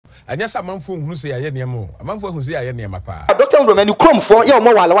anya sa manfo hunu se aye niam manfo hunu se aye niam pa Dr. Ndromani krom for ye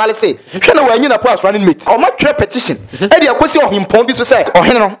omo wale say hwe na wanyi na pass running mate omo twerɛ petition e de akosi ohimpon bi so say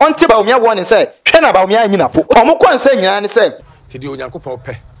ohene no onte Bawumia warning say hwe na Bawumia anyi na po omo kwansa nyina ne say ti di onyankopɔ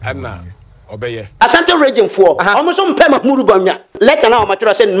pɛ ana obeye Asante region for omo so mpe Mahmudu Bawumia letter na omo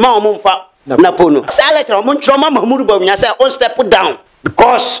twerɛ say ma omo mfa Napo no say letter omo twerɛ ma Mahmudu Bawumia say on step down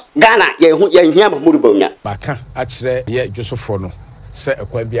because Ghana ye hia Mahmudu Bawumia baka a kyerɛ ye dwosofo no se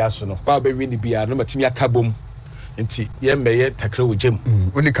ekwan bia so no ba be wini bia no matimi akabom nti ye meye takra wogem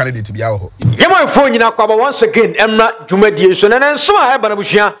oni candidate bia ho yema fo nyina kwaba once again emna dwumadie so na nso a eba na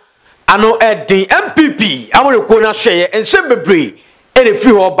buhia ano edin MPP amoreko na hweye ense bebre ene fi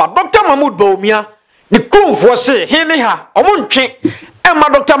ho ba Dr. Mahmoud Bawumia ni kumfo se hene ha omontwe emma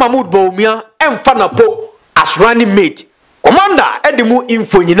Dr. Mahmoud Bawumia emfa Napo as running mate commander edimu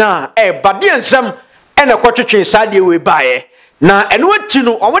info nyina eba de ensem ene kwotwetwe sade we bae na eno ati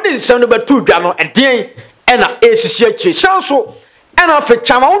no omode nsem no betu dwa no eden ena esisi achi sanso ena fe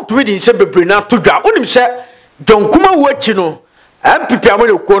chama wontumi di nsem bebre na to dwa onim se John Kumah wo achi no MPP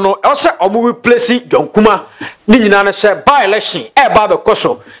amoreko no e se omo replace John Kumah ni nyina na se by election e ba be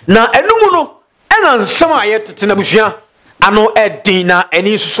koso na enum no ena nsem aye tete na buhua ano edin na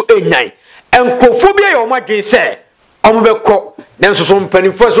eni susu enyan enkofo bia ye omo adwen se omo be ko na nsoso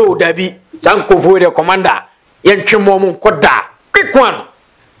mpanifo so dabi sankofo de commander yentwemo mo nkoda kwekwan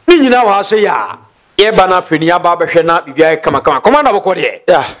ni nyina wa so ya e ba na feni aba behwe na bibia kama commander boko de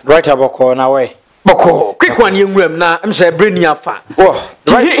yeah right aboko na we boko kwekwan yenwuram na mse breni afa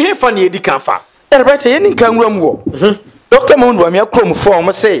he fa na edika fa right ye ni kan nwuram wo Dr. Mahmoud Bawumia krom for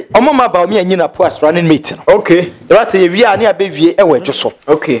omo say omo ma Bawumia anyi na po as running mate no okay right ye wi a ne abewie e we dwoso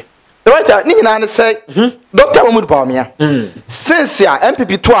okay right ni nyina ne say Dr. Mahmoud Bawumia since ya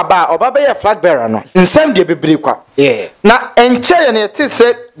MPP to aba oba be flag bearer no nsem de bebre kwa na enche ye ne te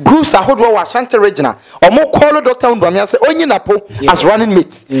say groups ahodo wa Ashanti regional omo call Dr. Mahmoud Bawumia say onyi Napo as running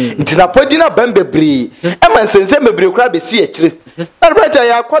mate nti Napo di na ban bebre e man sense bebre kura be si akire right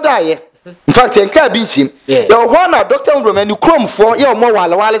ya koda ye in fact enka bi nchim ye ho na Dr. Ndromani krom for ye omo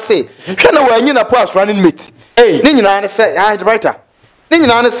wale say hwe na wanyi Napo as running mate ni nyina ne say right ni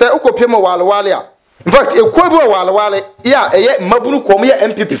nyina ne say ukopem wale a in fact ekobi wale ya eye mabunu kom ye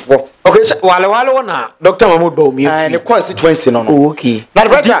MPP for okay wale wona Dr. Mahmoud Bawumia ne constituency no no okay na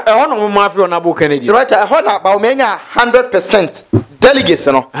right e ho no ma fi ona bo Kennedy right e ho na Bawumia nya 100% delegates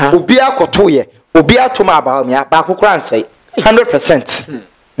no obi akoto ye obi atoma Bawumia ba kokora nsai 100%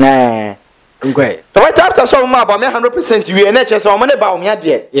 na ngwe right after so ma Bawumia 100% we na chese o mo ne Bawumia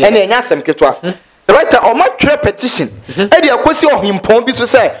de e na enya asem ketwa right o ma twerɛ petition e de akosi ohimpon bi so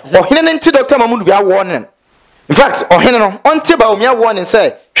say ohene ne nti Dr. Mahmoud bia warning in fact ohene no onti Bawumia warning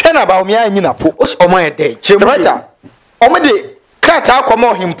say hwe na Bawumia anyi Napo o mo ede right o mo de krata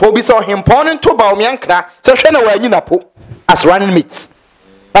akoma ohimpon bi say ohimpon no nto Bawumia nkra say hwe na wa anyi Napo as running mate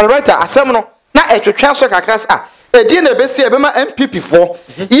right asem no na etwetwa so kakra sa edi na besi ebe ma MPP for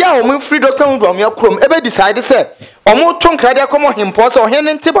ya o mo free Dr. Mahmoud Bawumia krom ebe decide say o mo to nkra de akoma ohimpon say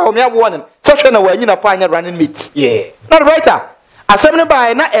ohene nti Bawumia warning say hwe na wa anyi Napo anya running mate na right asem ne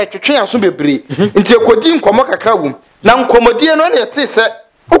bae na etwetwe aso bebre nti ekodi nkomo kakra wum na nkomodie no na ete se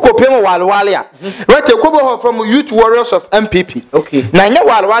ukopem wale a right ekobo from youth warriors of MPP okay na nya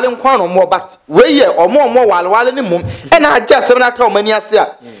wale nkwan no mo but we ye omo wale ne mum e na agya asem na ta omani ase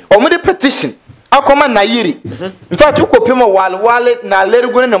a omo de petition akoma na yiri in fact ukopem wale na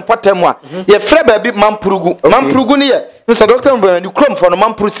leriguno ne mpotem a ye frɛ ba bi mampurugu ne ye Mr. Dr. Mbani krom for no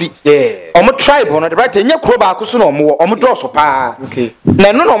mampurusi omo tribe no the right enye kro ba akoso no omo drosso pa okay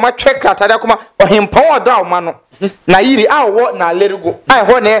na no ma twɛ kratade akoma ohimpon oda oma no na yiri awo na lerigo ai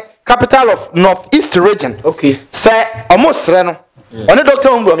ho ne capital of northeast region okay say omo sre no one Dr.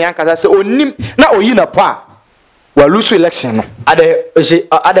 Mbani ankasa say onim na oyi na pa wa lose election no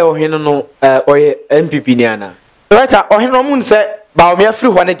ade ohene no oye MPP ni ana right ohene no mun say Bawumia free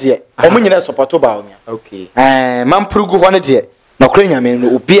ho ne de omo nyina support Bawumia okay mampurugu ho ne de na kro nyame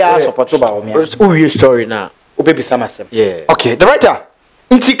no obi a support Bawumia who story na obebi samasem yeah okay the right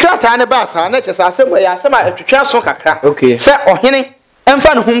nti krata ne ba sa na chesa asem ya asem a etwetwa so kakra okay say ohene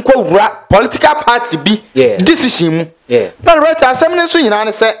emfa ne ho nkwa wura political party bi decision mu na right asem ne so nyina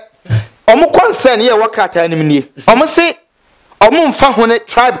ne say omo concern ye wakrata anim nie omo se omo mfa ho ne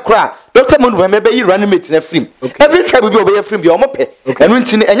tribe kra Dr. Mahmoud Bawumia be yi running mate na film every tribe bi obey film bi omo pe enu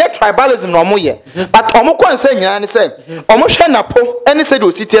nti ne enye tribalism na omo ye but omo concern nyina ne say omo hwe Napo ene se de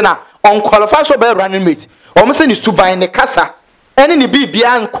osite na on qualify so be running mate omo se ni suban ne kasa ene ni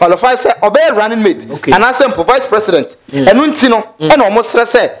bibia an qualify say obey running mate and asem vice president enu nti no ene omo sere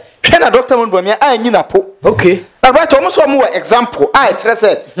say hwe na Dr. Mahmood Bawumia anyi Napo okay na right almost one example I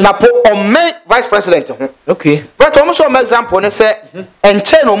say Napo on vice president ho okay right almost one example ne say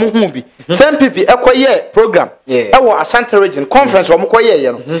enche no mu hu bi some people ekoye program e wo Ashanti region conference wo koye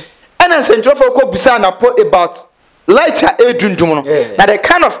ye no and then central for ko bisa Napo about lighter edundum no na the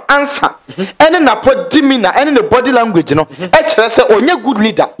kind of answer any Napo demeanor any the body language no e kire say onye good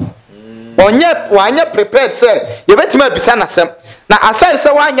leader onye wanya prepared say you betima bisa na sem na aside say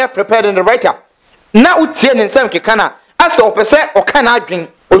wanya prepared in the writer na utie ne nsem keka na asa opese oka na adwen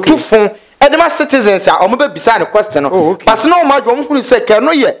otufun edema citizens a omo be bisa ne question no but no ma dwo hunu say ke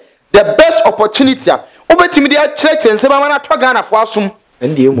no ye the best opportunity a obetimi dia church nsem ama na to Ghana fo asum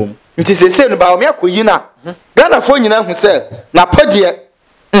ndi emom nti sese no ba Bawumia koyi na Ghana fo nyina hu say na podie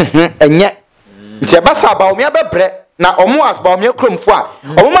enye nti e basa Bawumia bebre na omo as Bawumia kromfo a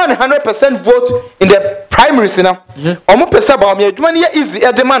omo man 100% vote in the primaries na omo pesa Bawumia adwuma ne ye easy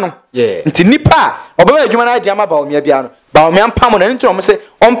edema no nti nipa obeba adwuma na adwuma Bawumia bia no Bawumia mpam na nti omo se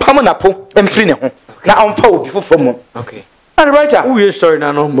ompam Napo emfiri ne ho na omfa obi fofo mo okay and the writer who you story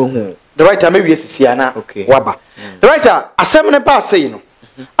na no mo the writer me wie sisia na waba the writer asem ne ba sei no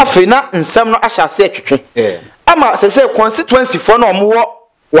afi na nsem no ahyase atwetwe ama se constituency for no omo wo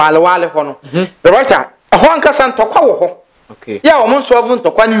wale ho no the writer ho ankasa ntokwa wo ho okay ya wo monso ovu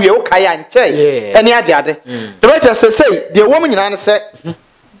ntokwa ne wie wo kai anche ene ade the writer say the woman nyina ne say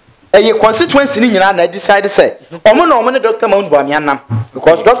eye constituency ni nyina na decide say omo na omo ne Dr. Mahmood Bawumia nam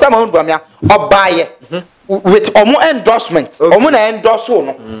because Dr. Mahmood Bawumia obaye with omo endorsement omo na endorse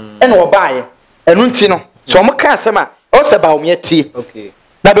no ene obaye enu nti no so omo ka asema o se Bawumia tie okay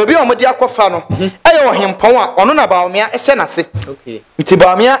na bebi omo di akofa no eye ohempon a ono na Bawumia ehye nase okay nti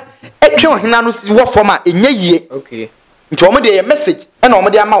Bawumia etwe ohena no wo form a enye yie okay nti omo de message ena omo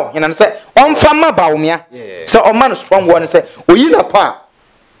de ama ohena no se omfa ma Bawumia se omo no strong one se oyi na pa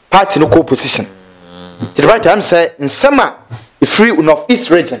party no co-position to the right time say nsema free of East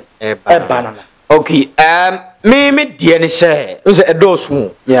region banana okay me die ne share nse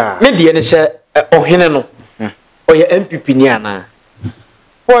edosu me die ne share ohene no oye MPP ni ana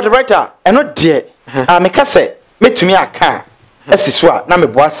for the writer eno die me ka say metumi aka asiso a na me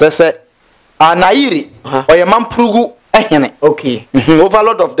boa se anairi oye mampurugu ehene okay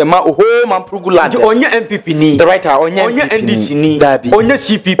overlord of the whole mampurugu land onye MPP ni the writer onye NDC ni onye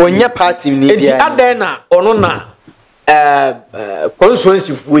CPP onye party ni bia enti adena ono na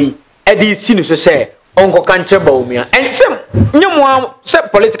constituency fuyi edi sini so say onko kanche Bawumia ensem nyemo se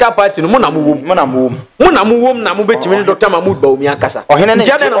political party no mo na mo wom na mo betimi ni Dr. Mahmood Bawumia kasa ohene ne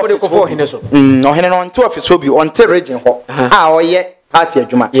jana na mo de kofo ohene so ohene no nto office obi on the region ho a oye party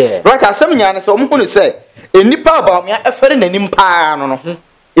adwuma right asem nya ne se omo hunu say enipa Bawumia efere nanim pa no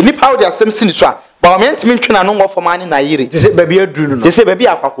enipa wo de asem sini so a Bawumia ntimi ntwena no ngofo mane na yire te se baby aduru no te se baby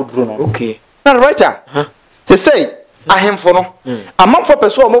akwakoduru no okay na right te say ahemfo no amamfo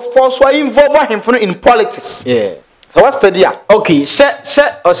person mo force wa involve ahemfo no in politics so what study okay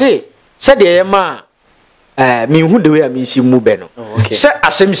se de yema me hu de we am si mu be no se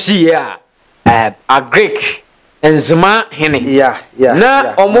asem si ya a Greek enzima hene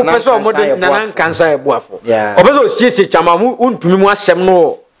na omo person omo de nanan kansa ebuafo obezo siesie chama mu untumi mu asem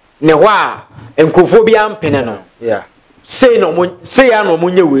no ne ho a enkrofo bia mpene no sei no mo sei ya no mo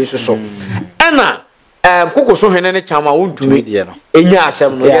nye we so ana koko so hene ne chama untumi enya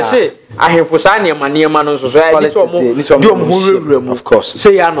asem no ye say ahefo sa ne ma no so ya ni so mo di omo hurewure mu of course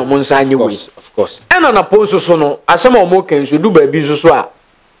sei ya no mo nsa nye we of course ana na ponso so no asem omo kan so du ba bi so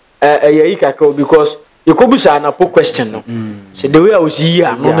a yi kakro because you could be na po question no so the way I was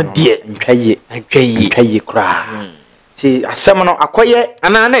here no dear ntwaye kra ti asem no akoye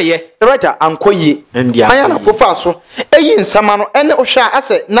ana na ye right ankoye anya na po fa so eyi nsama no ene ohwa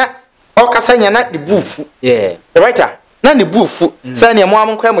ase na okasa nya na the bufu the writer na the bufu say na mo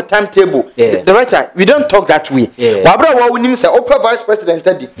amko mo timetable the writer we don't talk that way wa bra wa unim say upper vice president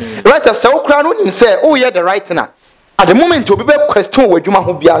adi writer say okra no unim say oh yeah the right na at the moment obi be question wadwuma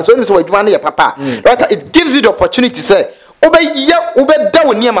ho bia so unim say wadwuma na ye papa writer it gives you the opportunity say obe da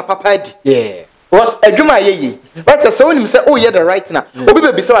woni ma papa adi was adwuma ye writer say unim say oh yeah the right na obi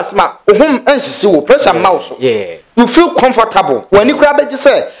be bisa wasema ohum anhisi wo pressure mouse you feel comfortable when you grab it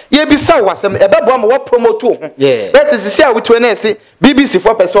say ye bisa wasem ebebo am wo promote ho that is say we to na say BBC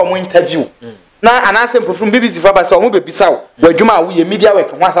for person mo interview na anasem from BBC for person mo be bisa wo adwuma wo ye media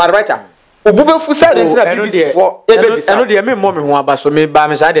work ho asa writer obube fu say den na BBC for ebe bisa eno de me mo me ho aba so me ba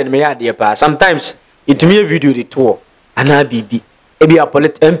me say de me ya de pa sometimes it me video the tour ana bibi e be a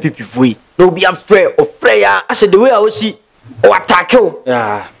MPP voi no be afraid of prayer as the way I see o attack you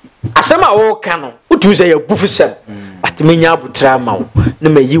asema wo ka no utu say ya bufu sem but timinya abutra ma wo na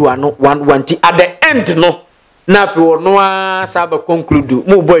mayi wa no wanti at the end no na fi wo no a saba conclude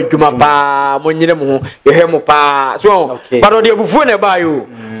mo boy dwuma pa mo nyire mo ho ye mo pa so but odi abufu na ba yo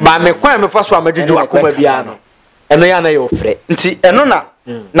ba me kwan me fa so amadwedwu akoma bia no eno ya na ye ofre nti eno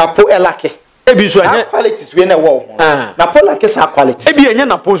na po elake ebi so anya qualities we na wo na po lake sa qualities ebi anya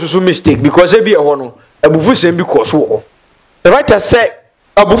na po so mistake because ebi e ho no abufu sem bi koso ho the writer say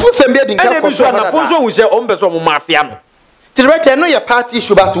abufu sem bi edin ka koso na po so hu say o mbeso mo mafia no the writer no your party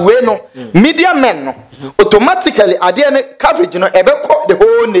issue but we no media men no automatically ade ne coverage no ebe ko the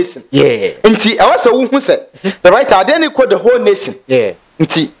whole nation nti e wasa wo hu say the writer ade ne ko the whole nation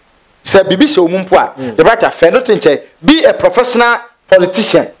nti say bibi se omumpo a the writer fe no tinche be a professional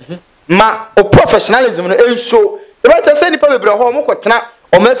politician ma o professionalism no en show the writer say nipa bebre ho mo kwotena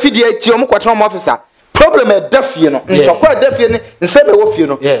o ma fidie ti o mo kwotena mo officer problem e dafie no ntokwa dafie ne nse be wo fie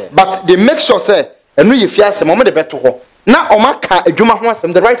no but they make sure say enu ye fie asem mo de beto ho na o maka adwuma ho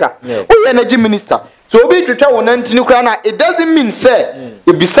asem the writer o energy minister so obi twetwa wo nantini kura na it doesn't mean say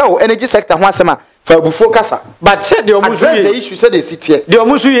e bisa wo energy sector ho asem a fa bufuo kasa but say the omusu the issue say they sit here the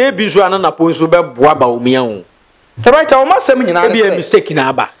omusu ye bi so na ponso be boa Bawumia ho the writer o ma asem nyina na be a mistake na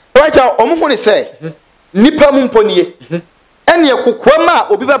aba writer o mo hu ni say nipa mu mponiye ene ekokwa ma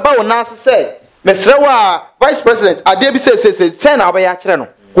obi be ba wo na ase say mesrewa vice president ade bi say na oba ya kire no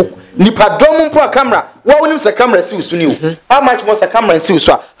nipa dom mpo a camera wa wonim se camera si usuni o how much more se camera si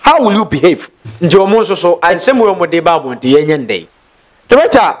usu how will you behave nje omo so ansem we mo de ba bonte yenye ndey the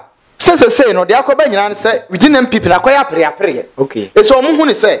writer say no de akoba nyina ne say within MPP na akoya apre okay e so omo hu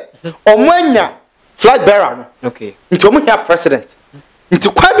ni say omo anya flag bearer no okay nti omo hia president nti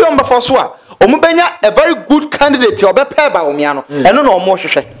kwa bi omba for so a omo benya a very good candidate obepa Bawumia no eno na omo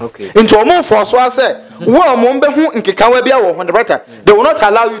hwehwe nti omo for so a say wo omo mbe hu nkekawa bia wo ho the writer they will not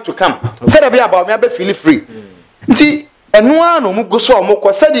allow you to come say that bia Bawumia be feel free nti eno a no mu go so omo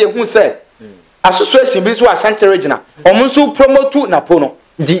ko say de hu say association bi so Ashanti regional omo so promote Napo no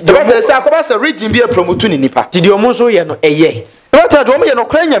the writer say akoba say region bi e promote ni nipa ti de omo so ye no eye the writer do omo ye no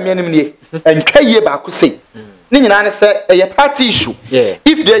kra nyame anim nie entwa ye ba ko say ni nyina ne say a party issue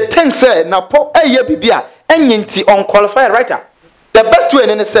if they think say Napo eye bibia enyinti unqualified writer the best way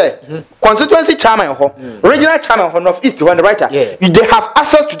ne say constituency chairman ho regional chairman ho of east when the writer they have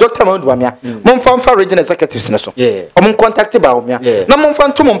access to Dr. Bawumia momfa regional executives ne so om contact Bawumia na momfa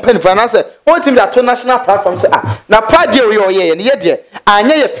nto mo pen fa na say what team that national platform say na party we ye ne ye de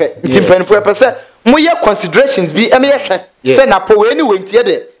anya ye fe ntimpen fo pe say mo ye considerations bi em ye hwe say Napo we ni wentie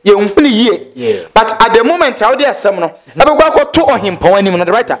de ye nhuni yie but at the moment how dey asem no e be kwa ko to ohimpa wani no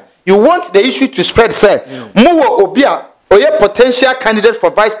the writer you want the issue to spread say mo wo obi a oye potential candidate for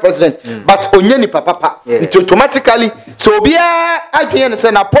vice president but onye ni papa automatically so obi a adwen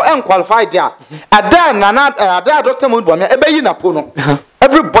say Napo unqualified there ada Dr. Bawumia ebeyi Napo no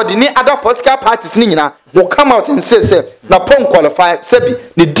everybody ni other political parties ni nyina will come out and say Napo unqualified sebi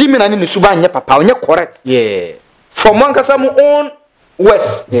ni dimina ni suba anye papa onye correct from one kasam own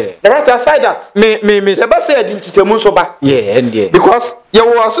west the right aside that me se ba say adi nchichemu so ba because you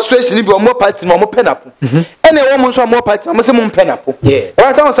were association bi omo party no omo penapo ene wo mo so omo party omo se mo penapo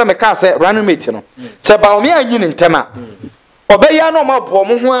right am say me ka say running mate no se Bawumia anyi ni ntema obeya no mo bo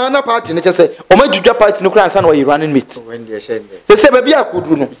mo ho na party ne che say omo dwudwa party no kura ansa na we running mate se ba bia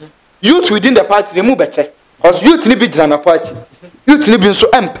akuduru no youth within the party ne mu beche because youth ni bi gina na party youth ni bi nso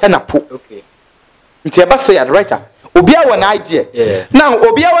empenapo nti e ba say the writer obia won idea now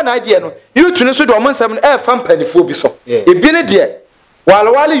obia won idea no youth ni so do omonsam no e fa mpanifo bi so ebi ne de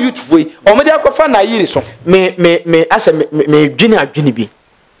walwale youth boy omode akofa na yiri so me ase me dwene adwene bi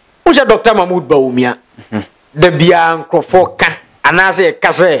wo se Dr. Bawumia da bia nkrofo ka anase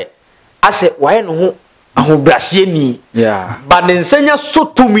ka se ase waye no ho ahobrasie ni ba ne nsanya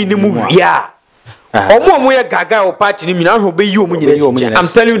sotumi ni mu wia omo ye gaga o party ni mina ho be yi omo nyina I'm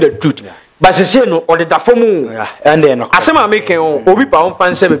telling you the truth but se say no ode da fomu and no asema make obi pa on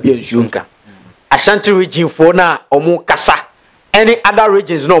fan se be bia nsuo nka Ashanti region fo na omo kasa any other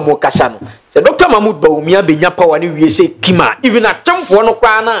regions no omo kasa no se Dr. Bawumia be nya power ni wie se kima even atemfo no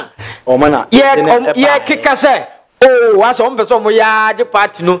kwa na omo na ye kika se oh wasa omo beso omo ya je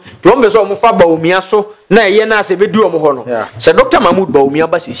party no to omo beso omo fa Bawumia so na ye na se be du omo ho no se Dr. Bawumia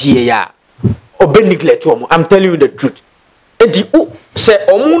ba se sie ya obe neglect omo I'm telling you the truth edi o se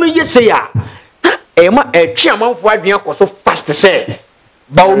omo no ye se ya e ma etwe amanfo adwen akoso fast se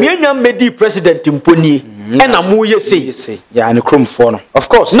Bawumia nya medi president mponi e na mo ye se ya ne kromfo no of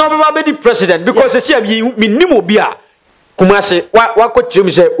course no be medi president because se mi minimo bi a kuma se wa ko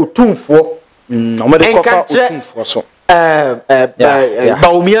tiri se otumfo omo de kofa otumfo so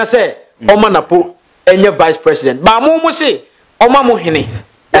Bawumia se o ma Napo enye vice president ba mo say oma mo hene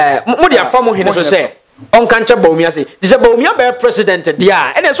mo dia fa mo hene so say on kanche Bawumia say di say Bawumia be president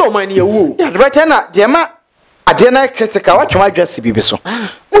dia ene so oman ne yewu yeah right na dia ma ade na critical what twa address bibi so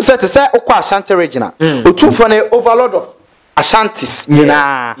mo say to say okwa Ashanti regional otumfo na overload of Ashantis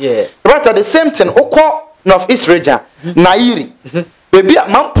nyina yeah right at the same thing okwa Northeast region Nairi baby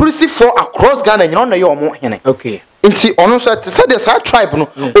man policy for across Ghana nyina no ye omo hene okay nti ono so to say the tribe no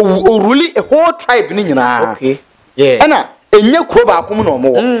o really a whole tribe ni nyina okay yeah ena enye kuro ba akom no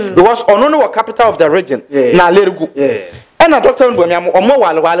omo because ono no capital of the region na Lergu ena Dr. Bawumia omo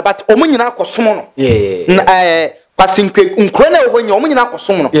wale but omo nyina akosom no pasinkwe nkro na owonya omo nyina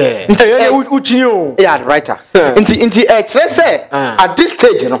akosom no nti uchini o yeah writer nti kire say at this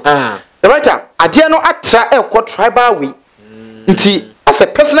stage no the writer ade no atra ekwo tribal way nti as a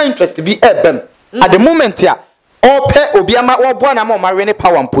personal interest be ebem at the moment ya ope obiama obo na ma rene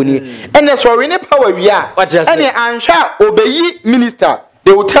power mponi ene so rene power wi a ene anhwa obeyi minister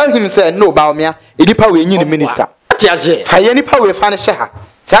they will tell him say no Bawumia edi power enyi minister atiaje fa ye ni power fa ne hye ha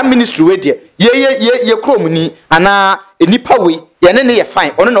sa ministry we de ye krom ni ana eni power ye ne ye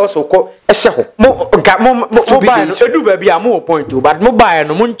fine ono na wo so ko hye ho mo buy no edu ba bia mo point but mo buy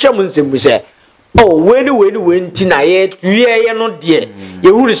no mo nchem nsem se oh weni ntina ye tuye no de ye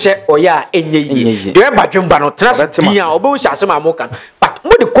huru se oya enye yi de ba dwemba no trastia obo hye asem amoka but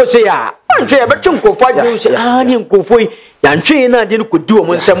mo de ko se ya anhwe ye betwe nkofo adwe se ni nkofo ya nhwe na de no kodi o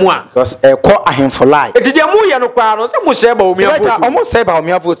mo nsem a because ko ahemfo lie etide mo ye no kwa no se mo se Bawumia vote omo se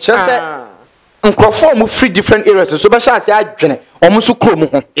Bawumia vote che se nkofo mo free different areas so be sha se adwene omo so krom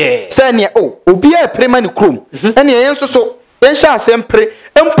ho se ne obi a prema ni krom ene ye nso so yen sha asempre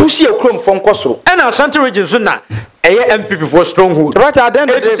empushi e krom fo nkosoro ena Ashanti region so na eye MPP for stronghold right at the end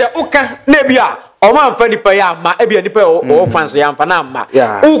of the day uka na bia o ma mfa nipa ya ma e bia nipa o fans ya mfa na ma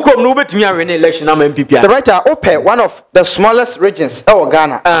ukrom no betumi awe na election na MPP the right ope one of the smallest regions in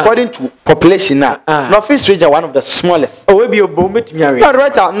Ghana according to population now Northeast region one of the smallest we be obo betumi awe the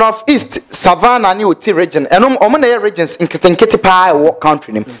right Northeast Savannah ni Oti region enom omo na regions in kete pa e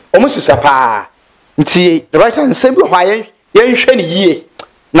country nim omo susa pa nti the right nsem bi hwa yen hwe ni yie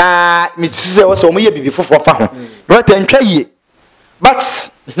na misuse wo so omo ye bibi fofo fa ho the right ntwa yie but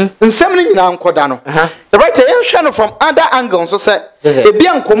nsem ni nyina nkoda no the right yen hwe no from other angles so say e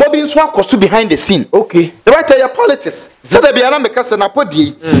bia nkomo bi nso akoso behind the scene okay the right your politics say da bia na meka se na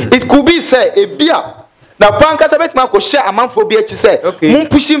podie it could be say e bia na panka se betima ko share amanfo bi achi say mun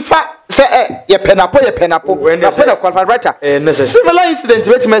pushi mfa say ye penapo na pena qualified writer similar incident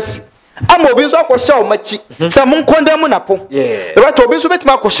betima si ama obi nso akohye o machi say mun condemn Napo the right obi nso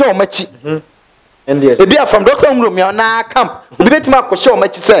betima akohye o machi ebia from Dr. Bawumia na camp obi betima akohye o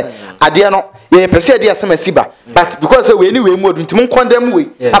machi say ade no ye pese ade asema siba but because we anyway mu odu ntim condemn we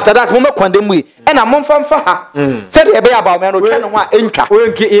after that mo condemn we e na mo mfa ha say de be Bawumia no twa no ho a entwa we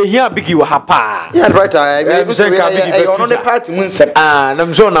nke ehia bigi wa ha pa yeah right I on the party mun say na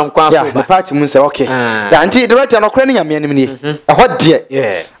mzo na nkwa so the party mun say okay yeah anti the right no kra ne nyame anim ni e ho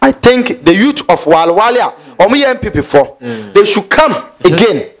de I think the youth of Walwalia omo ye MPP for they should come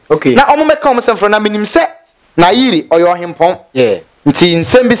again okay na omo meka omo semfro na minim say na yiri oyo hempon nti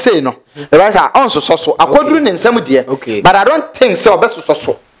nsem bi say no right on so akoduru ne nsem de but I don't think say obeso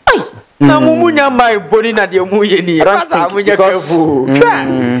so ai na mumunya mai boni na de mu ye ni asa amunya kafu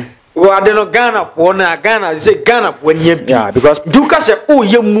wade no Ghana for na Ghana say Ghana for nyam yeah because you ka say o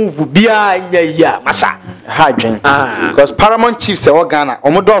ye move bia nya ya masa hardwin because Paramount Chief say o Ghana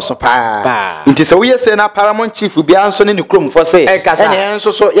omo doso pa nti say we say na Paramount Chief bia nso ne krom for say ene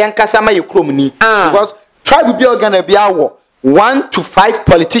nso so yen kasa ma ye krom ni because tribe bia Ghana bia wo 1 to 5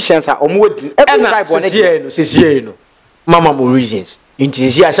 politicians are omodi every tribe one again no mama mo reasons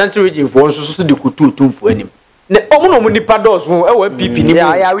nti si Ashanti region for nso de kutu tumfo anim na omo no nipa dozo e wa MPP ni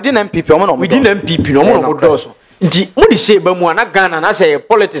yeah within MPP omo no within MPP no omo no dozo nti mo di say ba mu ana Ghana na say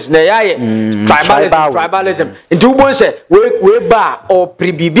politics na yaye tribalism nti wo say we ba o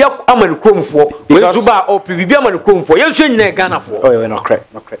pribibia amani kromfo we zu ba o pribibia amani kromfo yesu nyina Ghana fo oh no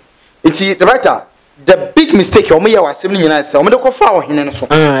correct nti the writer the big mistake omo ye wasem ni nyina say omo de ko fa ohene no so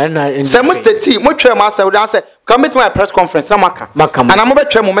say mo state mo twa ma say we dan say come to my press conference na maka and mo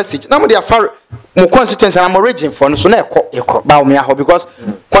betwa mo message na mo de afar mo constituency na mo region for no so na ekọ Bawumia ho because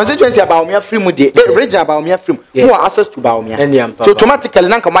constituency Bawumia free mu de region Bawumia free mo access to Bawumia so automatically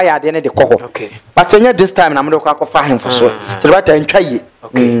na nka ma ya de ne de kọ ho but enya this time na mo de ko akọfa hen for so so the matter ntwa ye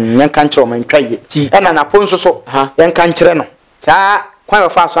yan kan kire mo ntwa ye e na Napo nso so yan kan kire no saa kwa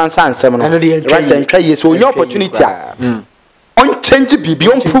fa so ansa ansem no right and try so onye opportunity on change bibi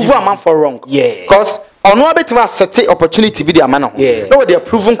on prove am for wrong because ono abetima sete opportunity bi di ama no no we dey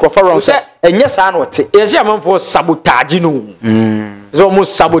proven croffer wrong say enye sa na wote yes ya man for sabotage no so mo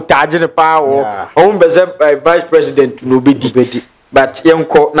sabotage ne pa o be say vice president no be di but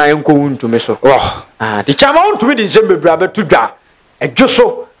yenko na yenko Wontumi so the chairman Wontumi di nsem bebre abetu dwa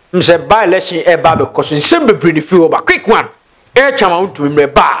edwoso mse by election e ba be koso nsem bebre ni fi oba quick one e chairman Wontumi mre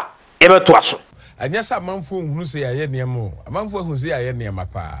ba e beto aso anya sa manfo hunu se ya ye niam manfo hunu se ya ye niam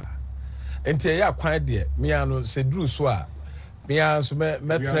pa enti ya kwan de mia no se duru so a mia so me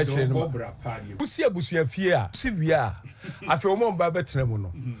trachire no usi abusua fie a si wia afi omo mba betra mu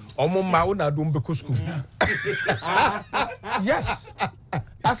no omo ma wo na do mbeko school yes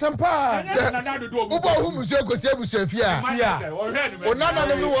asempa ubo hu musu ekosi abusua fie a ona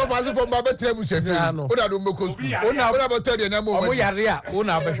na no wo fase fo mba betra abusua fie o na do mbeko school ona betra de na mo omo yare a wo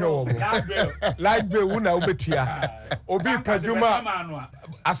na behwe wo mo like be wo na obetua obi kajuma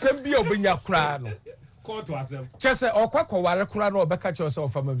asem bi obenya kura no to Asem. Chese okwakọ ware kura no obeka che se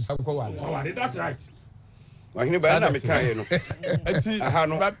ofama bisa ko ware. Ware, that's right. Wahini ba na me kan ye no. Enti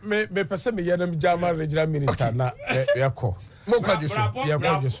me pese me yenam German regional minister na yakọ. Mo kwaje so.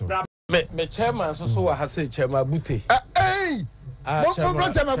 Yakọ so. Me chairman so wa hase chairman Bute. Mo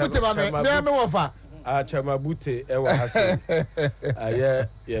chairman Bute ba me wo fa. Chairman Bute e wa hase.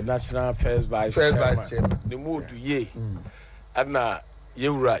 Ye national first vice chairman. Ne modu ye. Ana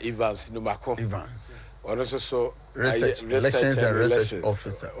Yewura Evans Numako. Evans. So elections and research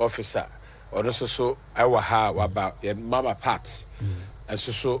officer. So I wa ha about mama part. And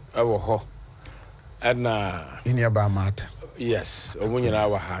so I wa ho. And in your bar matter. Yes, omunyina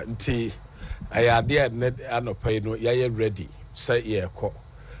wa ha. Nti ayade net anopa no ye ready. Say ye ko.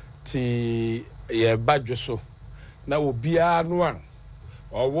 Ti ye badwo so. Na obia no an.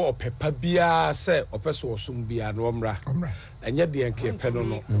 Owo opepa bia se opeso osum bia no omra. Enye de enke pe no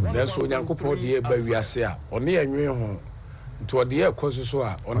no nanso onyankopon de e ba wiase a one enwe ho nti ode e koso so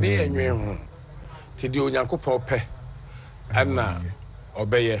a one enwe ho ti de onyankopon pe ana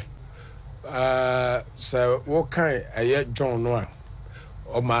obeye so wo kan aye John no a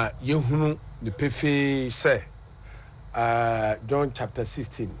o ma yehunu de pefe se John chapter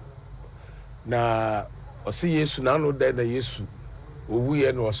 16 na o se Yesu na no da na Yesu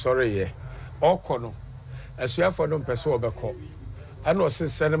owuye na osore ye okono asuafo no mpese obekọ ana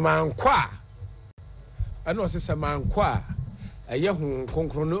osese man kwa ana osese man kwa eye hu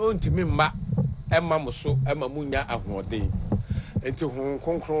konkro no ontimi mma emma muso emma munya ahoden enti hu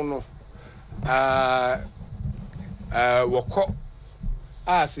konkro no wokọ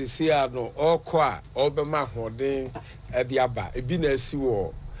asisi ano okọ a obema ahoden edi aba ebi na asi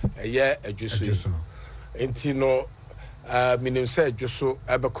wo eye ejuso enti no minim se ejuso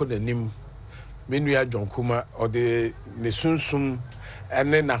ebekọ nanim Menua John Kumah or the Nesunsum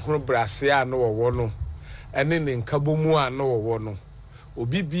and then a Brasia no wono and then in Kabumua no wono.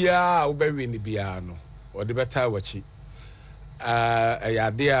 Obibia obey ni biano or the better wachi. A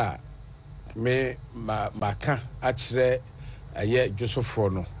idea me maka actually a ye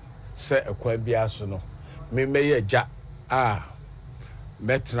Josephono set a quabiasono. Me may a ja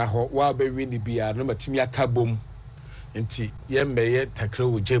metra ho wa be wini biano matimia kabum. Nti ye meye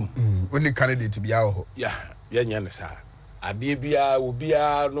takra jem only candidate bia ho ya ye nya ne sa ade bia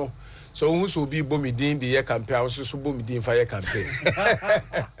obia no so hu so bi bomidin de ye campaign so bomidin fa ye campaign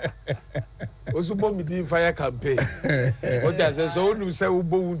oso bomidin fa ye campaign o da se so onu se wo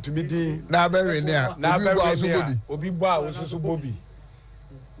bo Wontumi din na ba we ne a obi bo a so bobi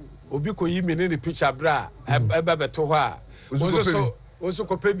obi ko yi me ne picture bra e ba beto ho a so also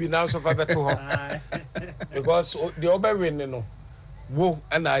could now so far better because the other winning no wo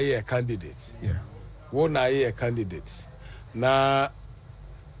and I a candidate. Yeah. Wo na a candidate. Na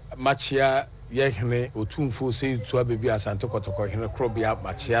machia yehne otumfo say to abebi asante kotoko hene krobia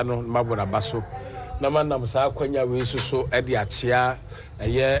machia no mabona baso. Na manam sa kwanya we so e de achia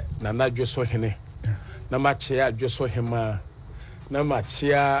eye nanadwe so hene. Na machia adwe so hema. Na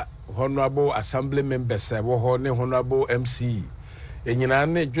machia honorable assembly members wo ho ne honorable MC. Enyina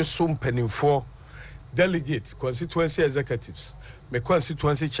na dweso mpanimfo delegate constituency executives me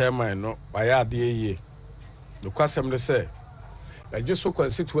constituency chairman no bayade ye no kwasem ne se dweso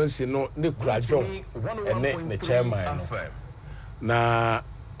constituency no ne kurajo ene ne chairman no na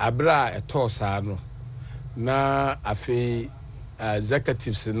abra etosa no na afi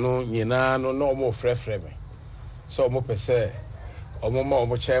executives no nyina no no mo frefre me so mo pese omo ma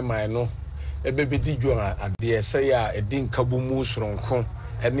omo chairman no ebebedi dwo ade se ya edin kabumu soronko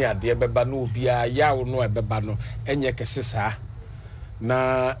ene ade beba no obia yawo no ebeba no enye kese saa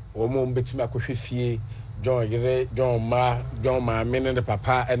na omo mbetima akohwe fie John yere John ma me ne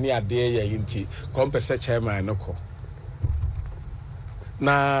papa ani ade ye yinti kompese chairman no ko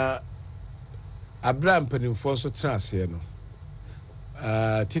na Abraham penimfo so trase no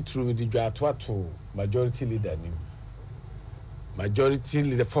titru mi di dwato majority leader ni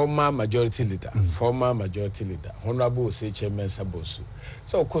former majority leader honorable say chairman Sabosu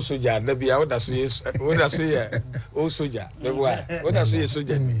so ko soja na bia woda so ye o soja le boy woda so ye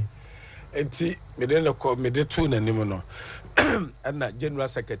soja ni enti me de tu na nim no na general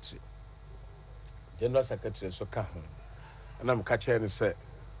secretary so ka ho na me ka che ne se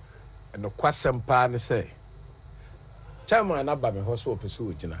no kwasempa ne se chairman na ba me ho so opeso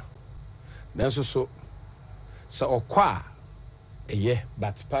ogina nanso so okwa eye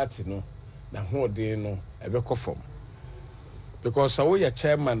but party no na ho de no ebe kofom because so we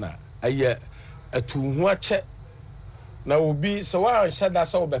chairman na aye atuhu ache na obi so wa shada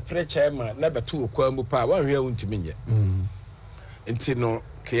so be pre chairman na betu okwa mu pa wa hwe untimi nye enti no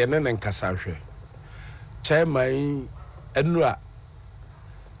ke ne nkasa hwe chairman enura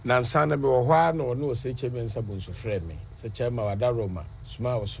nansa na me wo hwa na no se chairman Sabonsu frɛ me se chairman wada Roma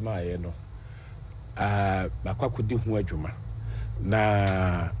suma ye no bakwakodi hu adwuma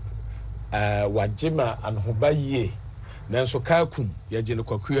na wajima anhoba yie nanso kakum ye gine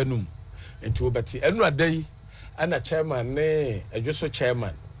kwakuanum enti obati enu adai ana chairman ne adwoso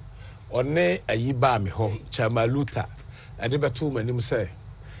chairman one ayiba me ho chairman Luther ade beto manim se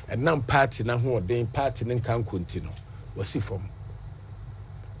enam party na ho den party ne kan konti no wasifom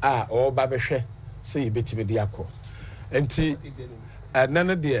o ba behwe se yebetime de akọ enti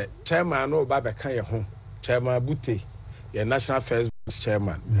nane de chairman no ba be kan ye ho chairman Bute ye national affairs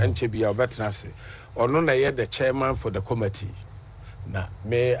chairman enche bia obetna se ono na ye the chairman for the committee na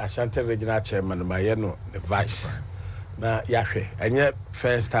me Ashanti regional chairman ma ye no the vice na yahwe enye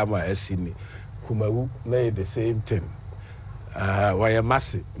first time I see ni kumawu na the same thing why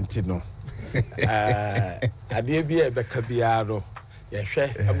massive nti no ade bia e be ka bia ro ye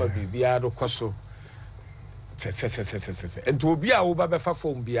hwe ama bibia ro koso fe enti obi a wo ba befa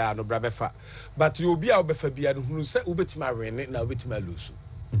fom bia no bra befa but obi a wo befa bia no hunu se obetima awene na obetima losu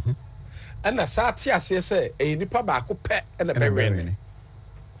ana saati ase se e nipa ba ko pe na be wene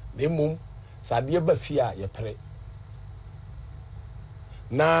ne mum sade ba fia ye pere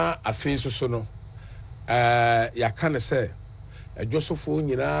na afesu so no ya kan se adwosofo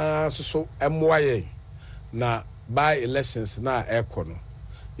nyina so emwaye na by elections na ekono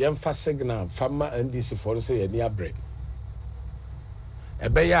yemfa signal fama NDC for say ye abre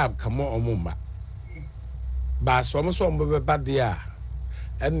ebe ya kamo omumba ba so mo so mo be bade a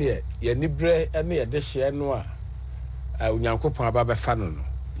ene ye nibre ene ye de hye no a onyankopon aba be fa no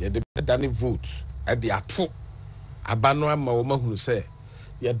ye de dane vote e de ato aba no ama wo mahunu say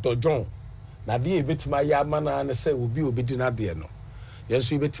ye dojon na de e betima ya ama na ne say obi obedi na de no ye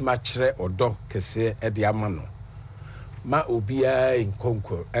so betima kire odo kese e de ama no ma obia in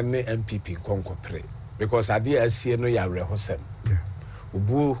konko ene MPP konko pre because ade asie no ya rehosem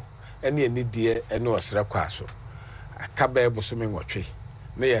obuo ene anidie ene osere kwaso akaba ebosome nwotwe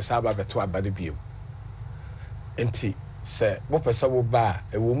na yesaba beto abade biem enti se bo pese wo ba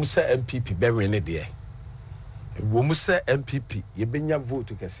ewo se MPP bewe ne de ewo se MPP ye benya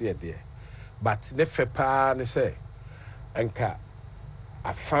vote kese de but ne fepa ne se enka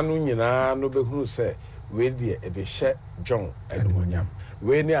afanu nyina no behunu se we de e she John Edmonyam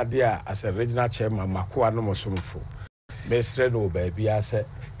we ni ade a as a regional chairman makoa no mosomfo mesre no ba bia se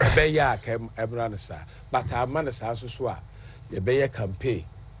be ya ka ebra ne sa but amane sa so a ye be ye campaign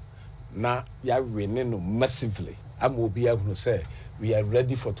na ya win no massively am obi ahunu say we are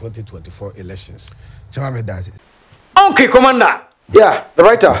ready for 2024 elections. Chairman does it. Okay, Commander. Yeah, the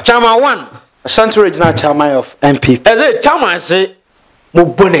writer. Chairman 1. Ashanti regional chairman of MP. As a chairman say mo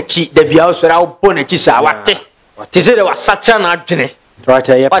bonechi de bia so ra bonechi sa wate. Ti say there was such an adwene. Right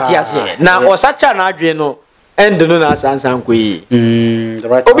here. What you say? Na o such an adwene no end no na sansan ko yi. The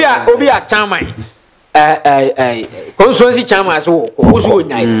right. Obi a chairman. Constituency chairman so wo so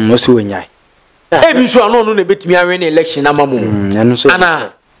nyai. Wo so nyai. E bi so ano no na betimi awen election amamu. Eno so.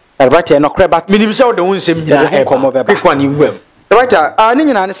 Ana right here no creba. Minim say wo de wonsem nyina e komo beba. Kwani ngwam. Right here. Ani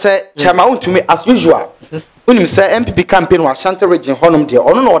nyina ne say chairman Wontumi as usual. Unim say MPP campaign wa Ashanti region honum de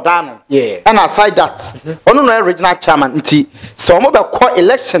ono no oda no. Yeah. And aside that, ono no regional chairman nti so omo be call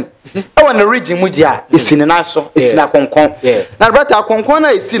election. E wa na region mu dia esi ne na so, esi na konkon. Na right here konkon na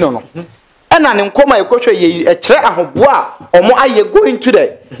esi no no. And an nkoma ekwohwe ye a kire ahobo a omo aye go into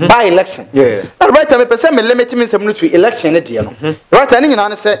the by election. Yeah. And right time person me limit me some to election ne de no. Right time nyina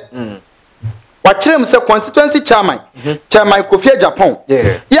ne say wa kire me say constituency chairman. Chairman Kofi Japan.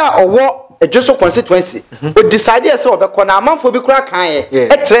 Yeah. Ya owo ejisu constituency o decide say obekọ na amanfo bi kura kan ye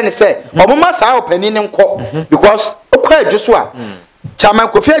e kire ne say omoma saa opani ne nkọ because okọ ejisu a chairman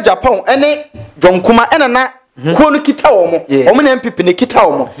Kofi Japan ene John Kumah ene na kuo no kita omo omo na MPP ne kita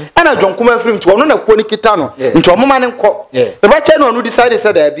omo ena John Kumah free nti ono na kuo no kita no nti omoma ne nkọ the right no onu decide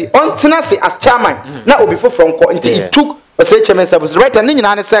say that bi on tina say as chairman na obi foforo nkọ nti it took say chairman service right and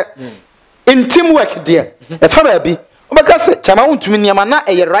nyina ne say in teamwork there e fa ba bi obeka say chairman Wontumi niam na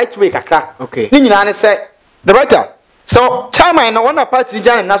e right way kakra ni nyina ne say the right so chairman na one party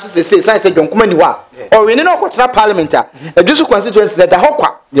jan na so say John Kumah ni wa or we ni na okotena parliament a ejusu constituency da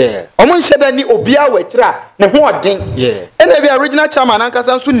hokwa omo nhyɛ da ni obia wa kira ne ho ɔden ena bi original chairman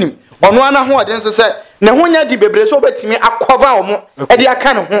ankasa nso nim ɔno ana ho ɔden so sɛ ne ho nya di bebre so obetimi akɔva omo e de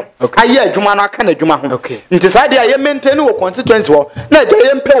aka ne ho aye adwuma no aka na adwuma ho nti saa de aye maintain wo constituency wo na agya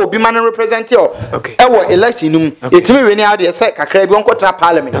ye mpa obi man represent o e wo election num etimi we ni ade sɛ kakra bi onkotena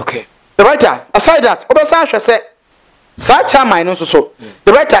parliament the writer aside that obesa hwɛ sɛ sa chairman no so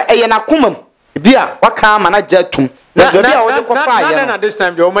the writer eye na komam bia waka mana jatum na bia wo de kofa ya na this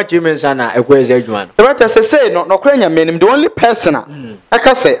time the oma chimen sana ekweze adwuma the writer say no kra nya menim the only person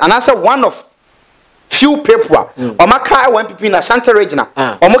aka say and I say one of few people omaka one people na Ashanti region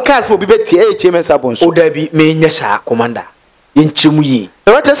omoka say obi beti chimen sabonso o da bi me nya sa commander yenchimu yi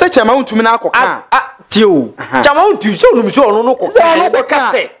the writer say chairman Wontumi na akoka tio chairman Wontumi so no mi so no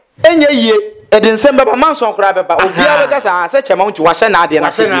koka say enye yie edin semba ba manson kura beba obia we gasa se chema unti wa hye na ade na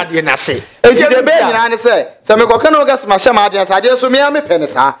se enti de be nyina ne se se me koka no gasa ma hye ma ade sa ade so me ya me pene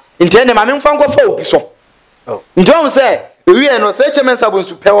sa enti ene ma me mfa nkofo obi so enti o se ewie no se chema nsabo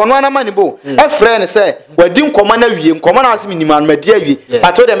nsu pe wono ana mani bo e frɛ ne se wadi nkoma na wie nkoma na asemi niman ma di awie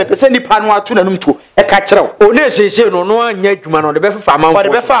pato de me pese nipa no atu na numto e ka kyerɛw o ne sese no no anya adwuma no de be fa amanfo de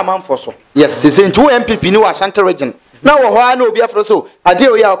be fa amanfo so yes se enti wo MPP ni wa Ashanti region na wo ho ana obi afro so ade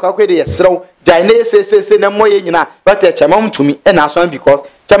o ya okakwe de yesrew jai na sese na moye nyina but chairman Wontumi e na aso because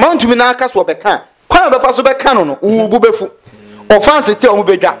chairman Wontumi na aka so obeka kwa befa so beka no ubu befu offense ti o mu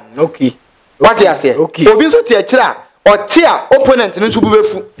bedwa okay what you say obi so ti akira o ti a opponent no so bu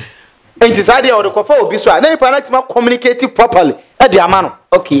befu enti sa de o de kofa obi so a na ipa na ti ma communicate properly e de ama no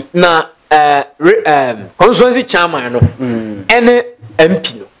okay na constituency chairman no ene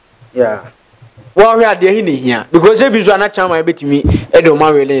MP no yeah well we are there in here because ebi so na chairman betimi e de o ma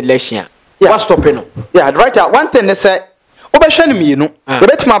really election what stopping no yeah right one thing they say obehwe ne mienu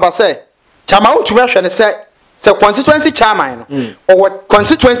betima ba say chairman Wontumi ahwe ne say constituency chairman no or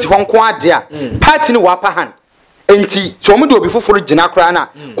constituency honko ade a party ni wa pa hand enti so omo de obi foforo gina kra na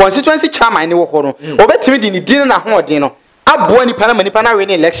constituency chairman ni wo ho no obetimi di ni din na ho odin no abo ni pa na win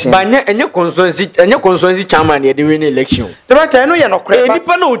election ba enye constituency chairman ye de win election the right no ye no kra ni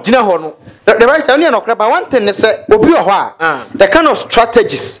pa na ogina ho no the right no ye no kra ba one thing they say obi ho a the kind of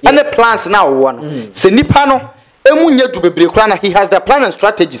strategies and the plans na wo no se nipa no emunye du bebre kra na he has the plan and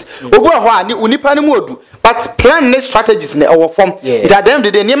strategies obi ho a ni unipa ni mu odu but plan ne strategies na our form that them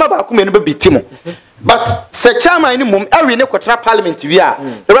the niam ba ko me no be bitimo but se chairman ni mum awi ne kwatra parliament wi a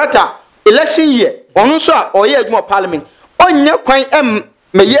the right election year onu so a oye adwuma parliament onye kwan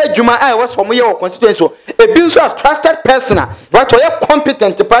meye adwuma a we so mo ye constituency ebi nso a trusted person right oye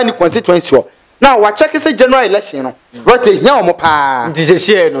competent pa ni constituency now wa check say general election no right ehia o mo pa nti se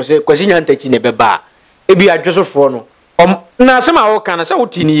share no se kwasi nyantachi ne beba ebi adwosofo no na asema wo kana se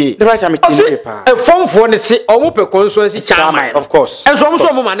wotini ye right am tini pa e fomfo ne se o mo pe constituency chairman of course enso mo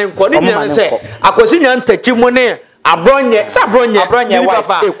so mo mane nko ni nyina se akwasi nyantachi mo ne abronye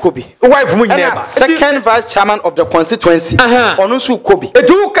wife mu nyina second vice chairman of the constituency onu su kobi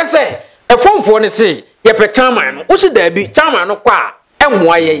edu ka se e fomfo ne se ye pe chairman no wo se da bi chairman no kwa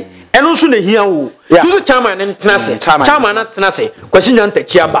enwoa ye enu so na hia wo tu chairman ne ntena se chairman na ntena se kwasi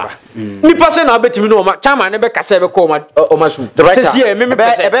nyantachi aba nipa se na abetimi no ma chairman ne be kasa be ko o ma su se ye me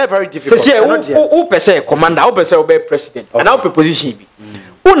pese very difficult se ye wo pese commander wo pese wo be president and wo pe position bi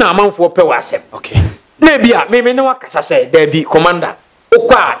wo na amanfo pe wa Asem okay na bia me ne wakasa se da bi commander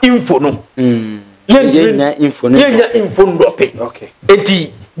okwa info no yenya info ndope okay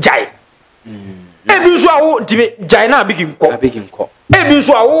enti jai ebi so awo ntime jai na abigi nko ebi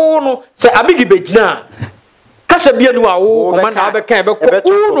so awo no se abigi begina kasa bia ni awo commander abeka be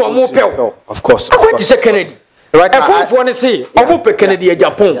ko no mo pe of course akwati se Kennedy right efofo ne se omo pe Kennedy ya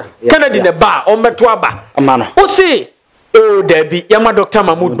Japan Kennedy ne ba o meto aba amano o se o Debbie yama Dr.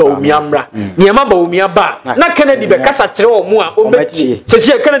 Mahmoud Bawumia mra niema Bawumia ba na Kennedy be kasa kire o mu a o meti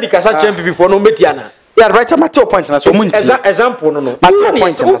se Kennedy kasa kire MPP for no meti ana yeah right Matthew point na so munti example no Matthew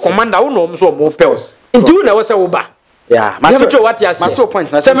point na commander wo no so mo pels nti na wo se wo ba yeah Matthew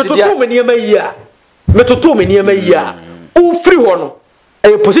point na se metoto me niema yi a o free ho no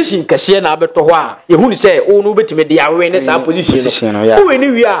a position kasiya na abeto ho a ye hunu say o no betime de awe sa position no o we ni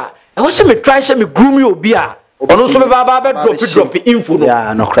wi a e wo se me try say me groom you obi a ono so be ba drop info no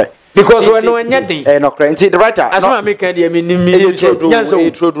yeah no correct because when no nya den no correct the writer asema me kan de me ni me nyansa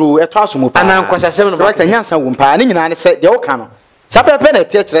e to aso mu pa ana nkwasasem no writer nyansa wo pa ni nyina ne say de wo ka no sa pepe na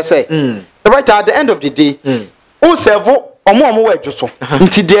tie kire say the writer at the end of the day o serve omo wa adwo so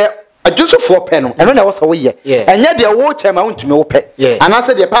nti de adwo for pen no eno na wo sa wo ye enye de wo chema wontumi wo pe ana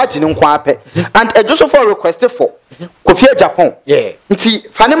say the party ni nko ape and adwo for request for Kofi Japan nti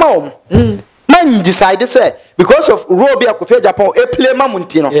fane ma wo man decide say because of Robi Kofi Japan e play ma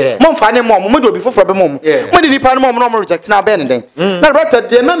munti no mo fane mo mo do bi foforo be mo mo di nipa no mo reject na be den na right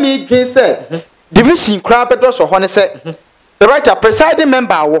de ma me dwen say division kra pedo so ho ne say the writer presiding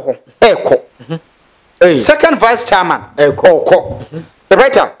member wo ho eko second vice chairman eko the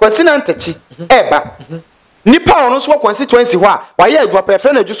writer kwasina ntachi eba nipa ono so constituency ho a wa ye adwa pe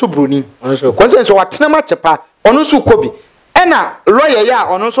friend adwo so broni constituency wa tena ma chepa ono so kobi ena lawyer ya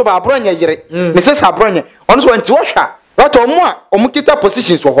ono so ba abronya yire ne se abronya ono so nti wo hwa right omo a omo kita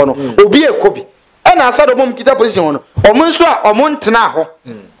positions wo ho no obi ekobi ena asado omo kita position ho no omo nso a omo ntena ho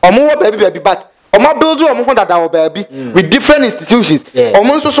omo wo baabi but omo build omo ho dada wo baabi with different institutions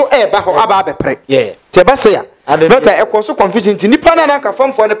omo nso so eba ho aba abepre te ba se ya better ekwo so confusion ti nipa na ka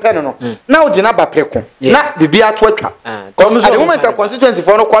form for ne pen no na odi na ba preko na bibi ato atwa because at the moment a constituency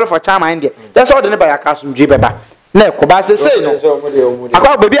for no qualify chairman there that's all the ne ba ya kasum dwe beba na ekwo ba se say no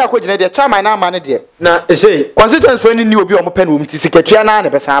akwa baby akogina there chairman na ama ne there na say constituency for ni obi o mo pen wo mti secretary na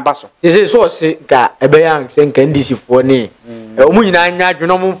be san aba so say so se ga ebe ya se nka ndisi fo ni o mu nyina anya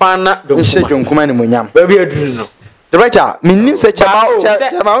adweno mo fa na John Kumah ni monyam baby aduru no the writer minnim se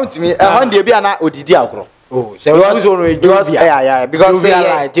chama wontumi hon de bia na odidi agro oh because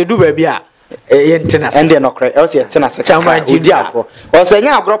they do baby tennis and they no correct else ye tennis chama odidi agro o se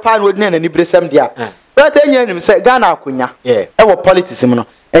nya agro pa na odina na nibresem dia but enya nim se Ghana akonya e wo politics mu no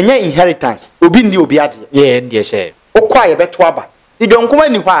enya inheritance obi ndi obi ade ndi she okwa ye beto aba John Kumah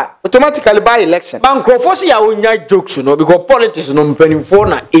ni ho automatically by election bankrofo se ya onya jokes no because politics no mpanimfo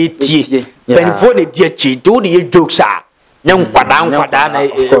na etie mpanimfo na die chi do the jokes a nya nkwada na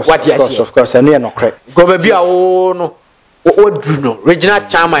what yes of course and no correct go ba bia o no o dru no regional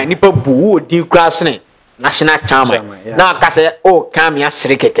chairman nipa bu o di class ne national chairman na aka say o kam ya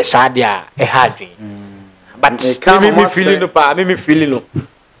sere keke sade a e hadwen but me feeling no pa me feeling no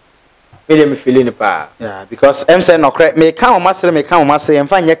me feeling no pa yeah because em say no correct me kan o masere em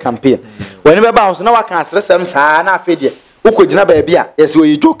fa nye campaign when be ba so na wa kan asere sem saa na afedie ukogina ba bia yes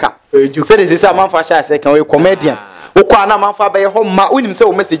we joker say this am fa sha say kan we comedian ukwa na manfa be ho ma unim say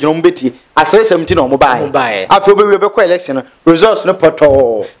o message no mbeti asere sem ti no mo bae afi obi we be ko election results no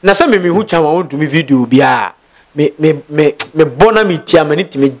poto na say me hu chama won dumi video bia me bona mi tia mani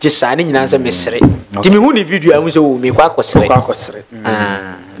ti me gisa ni nyina say me sere ti me hu ni video amu say o me kwa akosere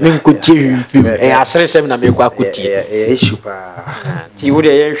me nkotie film asere sem na me kwa akotie issue pa ti wo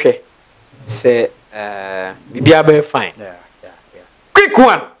de ye hwe say bibia be fine quick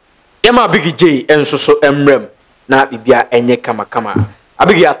one yama big J enso so emrem na bibia enye kama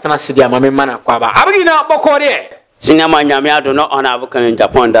abigi atana sidi ama me mana kwa ba abigi na bokọ de sinama nyame ado no ona abukan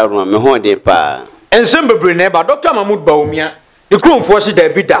Japan da ro me ho de pa ensem bebre na ba Dr. Mahmoud Bawumia the crew for si da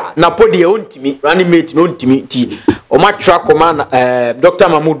bida na podi e ontimi running mate no ontimi ti o ma tra koma na Dr.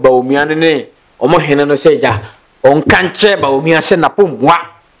 Mahmoud Bawumia ne o mo hene no se ja on kanche Bawumia se Napo mwa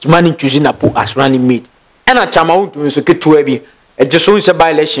timani choose Napo as running mate ena chama ontumi so ketua bi ejeso se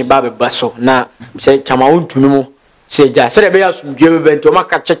by election ba be baso na se chama ontumi mo seja se be ya sumdue be bento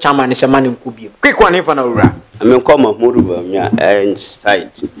maka chama ne se mane nkubie quick one if na owura me ko Mahmoud Bawumia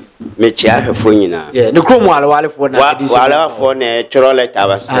inside me chia hwefo nyina yeah ne kromo alwale fo na wale fo ne chorole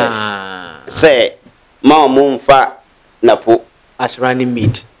tabase se ma mumfa Napo as running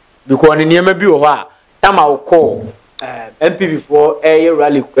mate because ne niam bi wo ho a tama wo call MPP for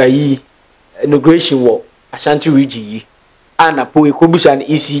rally yi inauguration wo Ashanti region yi Napo e kobusa ne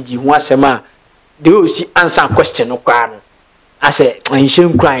ECG ho asema they will see answer question no kwa no ase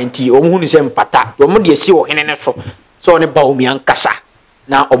anshem client o mu hunu se mfata o mu de si wo hene ne so ne Bawumia nkasa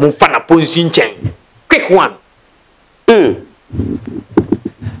na o mu fa Napo nsi nchen quick one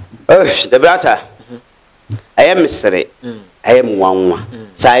the brother I am misre I am wanwa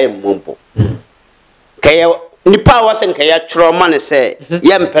sa I am mompo kaya nipa wasen kaya chro man se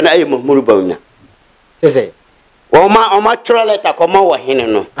yempe na I am Mahmoud Bawumia say Oma chura letter koma wa hene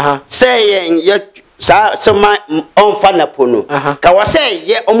no say ye sa ma on fa Napo no ka wa say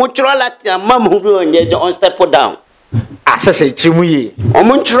ye omo chura letter mam hu bi onye on step down asese chimu ye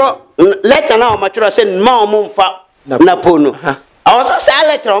omo chura letter na oma chura say ma omo fa Napo no I was a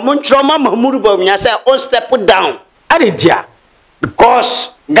letter on Montroma Mahmoud Bawumia say on step down. Adidia. Because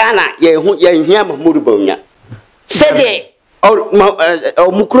Ghana ye hear Mahmoud Bawumia. Said they or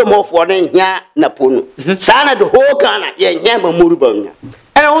Mukromo for then here Naponu. Sana the whole Ghana ye hear Mahmoud Bawumia.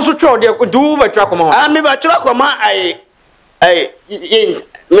 And I also try to do my Tracoma. I mean, but Tracoma, I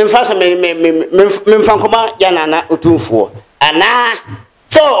Memphasa Memfankoma Yanana Utumfo. And now,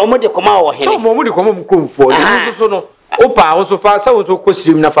 so Omodi Koma, so Momodi Koma for so no. Opa also fast so to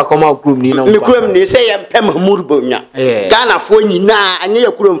question na fa koma krum ni na krum ni say em pem Mahmoud Bawumia Ghana fo nyina anye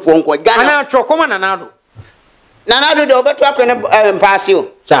ya krum fo nko Ghana ana tro koma nanado de obeto akene mpaase o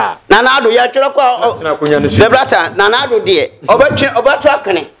sa nanado ya tro ko de brata nanado de obeto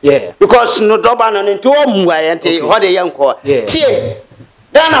akene because no doba no nti o mu ayente ho de yanko tie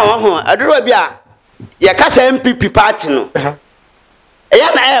Ghana wo ho aduro bi a ya kasa MPP party no ya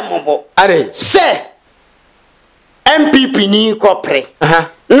na e mobo are say MPP ni kopre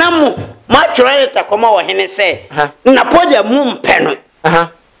namu ma twereta koma wo hene se na podia mu mpeno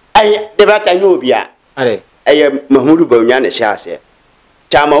ay debata nyobia are ay Mahmoud Bawumia ne hyase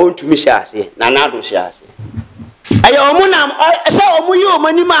Chama Wontumi hyase na nado hyase ay omu na se omu yi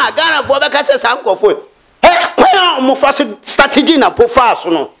omani ma Ghana fo be ka se sankofo he omu faso strategy na po faso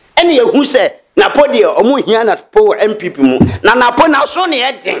no ene yehu se na podia omu hia na po MPP mu na po na so ne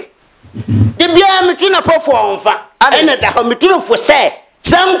eden de bia metu na po fo onfa ene da ho metu fo se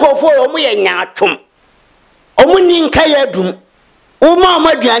sankofo omu ye nyaatwom omu ni nka ya dum uma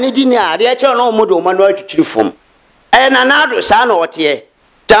maduane di ni ade e che no omu do ma no atwitiri fom na nado sa na ote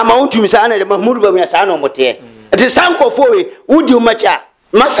Chama Wontumi sa na de Mahmoud Bawumia sa na omote ati sankofo we wudi umacha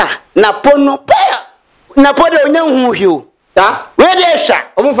masa na pono pa na pode onya hu hio ta we de sha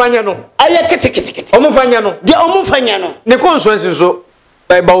omu fanya no aye kete omu fanya no de omu fanya no ne consensus so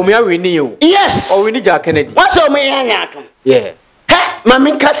Bawumia we ni yo yes o we ni ja Kennedy wasa omu yanya atom ha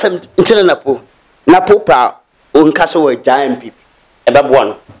mami kasam ntele napo pa onkasa we giant people ebebo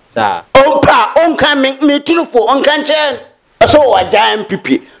no sa onpa onka me tulufo onka nche so wa giant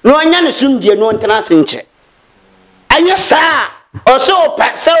people no anya ne sundie no ntena senche anya sa oso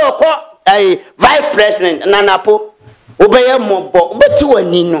pa se okọ ai vice president na Napo obeye mobo obeti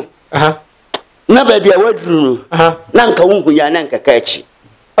wani no na ba bia waduru no na nka wunhu ya na nka kachi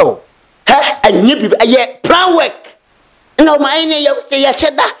anya bi aye plan work na ma ene ya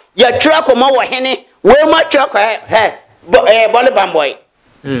cheda ya trako ma wo hene we ma trako bole bamboy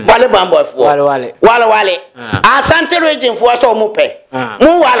wale bamboy fo wale Asante region fo so mu pe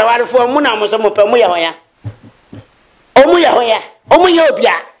mu wale fo mu na mo so mu pe mu ya hoya omu ya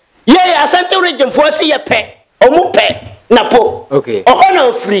obia ye Asante region fo se ye pe omu pe Napo oho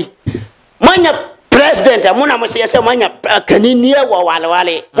na free manya president mu na mo se ye manya kanini e wo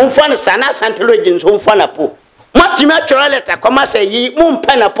wale mu fo na sana Asante region so fo Napo matimi atwara letter koma se yi mu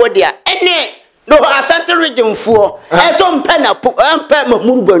pe Napo dia ene no Asante region fo eso mpe Napo mpe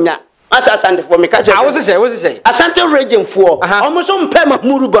Mahmoud Bawumia asa Asante fo me ka je wo se say Asante region fo omo so mpe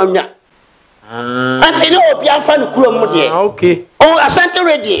Mahmoud Bawumia anti no obi anfa no kuro mu de o Asante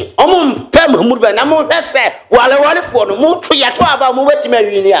region omo mpe Mahmoud Bawumia na mo hwese wale fo no mo tu yato aba mo wetima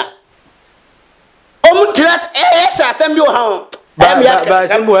wini a omo tras esa asem bi o ha ba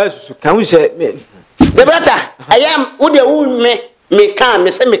sembo asusu kan wo se the brother I am ude wu me kan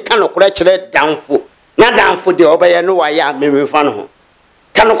me se me kan okura kire danfo na danfo de obaye no wa ya me fa no ho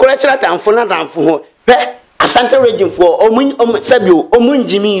kan okura kire danfo na danfo ho be Asante region fo omun sabio omun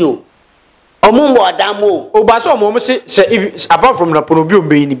jimi yo omun bo adamo o ba so mo se apart from na pono bi o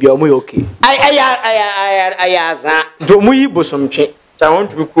be ni bia o okay aya za do mu yi bosomtwe ta won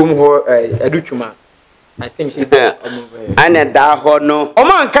to krom ho adutwuma I think she and da ho no o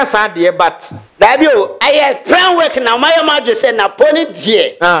man ka sa de but da bi o aya plan work na my do say na poni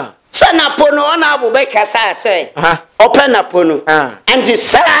die say na pono ona abu be ka sa say open na pono and the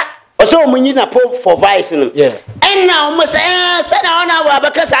sara so omunyi na po for vice no and now mo say na ona abu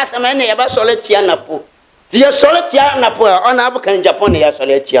be ka sa say na ya ba solitia na po die solitia na po ona abu kan Japan ya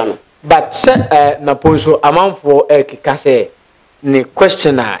solitia no but na po so amanfo kika say ne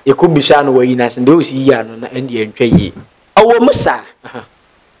questioner e ko bisha no wayi na se de o si ya no na ende antwa yi awo musa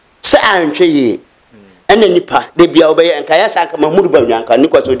se antwa yi ene nipa de bia obeye enka ya sanka Mahmoud Bawumia anka ni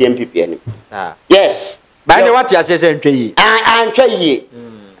kwaso de MPP ani yes ba ne what ya se antwa yi antwa yi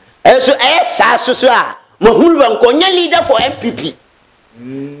eso sa so a Mahmoud Bawumia ko nya leader for MPP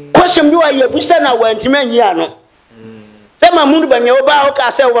question bi wa ye busta na wantimi anyi ano se Mahmoud Bawumia oba o ka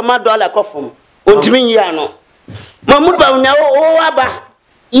se o ma dollar kofum ontimi anyi ano Mahmoud Bawumia o aba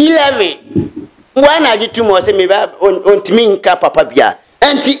 11 wana jitu mo se me ba ontimi nka papa bia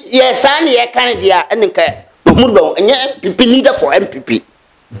enti ye san ye kan dia enka Mahmoud MPP leader for MPP.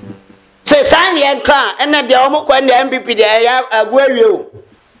 Say Sandy and car and the Omo when the MPP they are where you.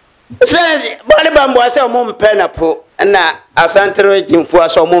 Say Balibam was a mum penapo and Asante regime for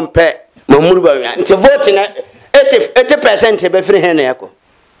us or mum pet Mahmoud Bawumia. Into voting 80% be free Heneko.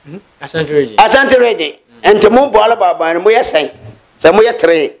 Asante regime. And to move Balaba by and we are saying. Some we are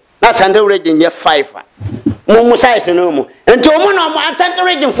 3. That's under regime 5. Mumu size no more. And to Mono Asante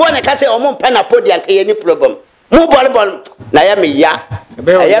regime for the Casa or mum penapo any problem. Move Balabon. Nayami ya. I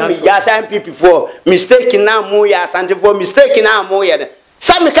am Yasan people for mistaking now Moya Santa for mistaking now Moya.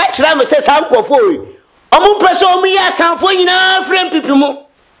 Some catch them says I'm for you. Omu preso me ya can for you now, friend people.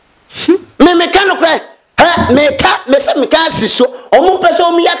 Me mechanical. Me cat, me some cats so. Omu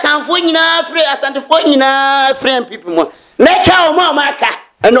preso me ya can for you now, friend Santa for you now, friend people. Neka Oma Maka,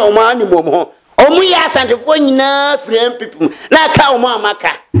 and no money more. Omu ya Santa for you now, friend people. Naka Oma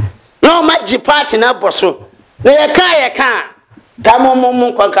Maka. No magic party na bosso. Neka can.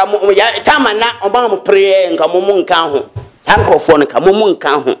 Kamumun Kamu Tamana Obama prayer and Kamumun Kahu. Tanko phone Kamumun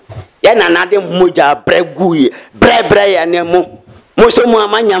Kahu. Yana Nadim Muja, Bregui, Bre and Nemo. Mosomo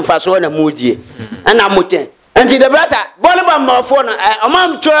Manyan Fasona Muji. And Amute. And the brother, Bolabam phone, a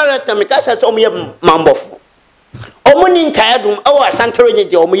mom toilet to Mikasa Omia Mambof. Omunin Kayadum, our Santa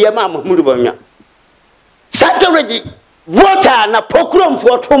Reggie, Omia Mam Murubanya. Santa Reggie. Voter na pokrom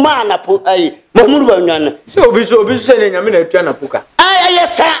for toma na po ai Mahmoud so obi say na me na tua na poka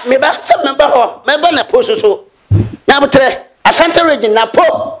yes sir me ba some number ho me ba na poso so na botre Asante region na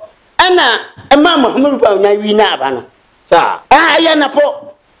po ana ema Mahmoud wi na aba no sir ya na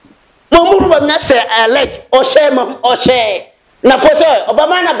po Mahmoud say elect o share na po say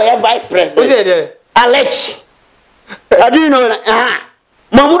Obama na ba vice president o say there elect I do know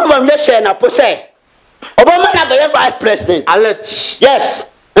Mahmoud say na po say Obama na be vice president. Alert. Yes.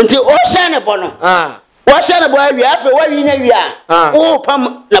 Until Ocean Bono. Ocean boy we have where we na oh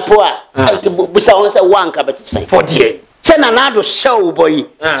pam na poa. Until busa on say one ka beti say. 48. Say na nado show boy.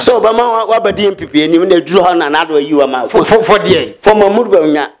 So Obama wa badi MPP ni na duru ha na nado you am 48. For Mahmoud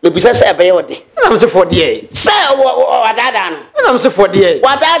Bawumia. Me bisa say be wode. Na say 48. Say wadada no. Na say 48.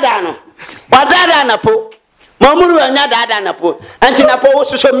 Wadada no. Wadada na po. Mahmoud Bawumia dada na po. Anti na po wo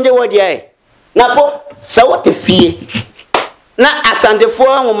so mde wode ai. Napo sa wote fie na asantefo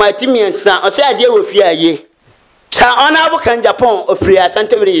ho matimiensa o se ade wo fie aye cha ona bu kan Japan o free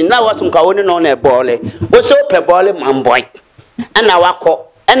asante village na wasun ka woni no na bole wo so pe bole mamboy ana wako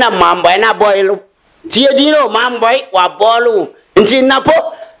ana mamboy na boy lo tie di no mamboy wa bolu nti napo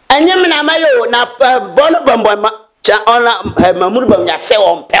anyem na mayo na bolu bamboy ma cha ona Mahmoud Bawumia se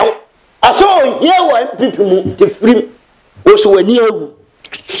on pew aso ye wo pipimu te free wo so wani awu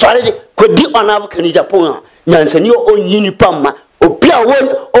sorry kodi onavu kan Japan nyansani o nyini pamma opia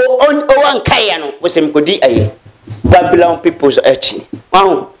o wan kaya no wosem kodi aye Babylon people's echi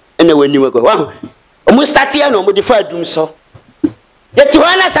wahu ene wani wego wahu omu start ya no mo defa dum so yeti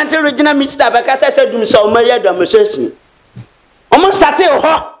wana Central Regional Minister bakasa se dum so o ma ya dum so si omu start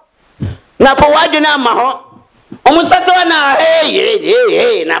ho na po wadu na ma ho omu start na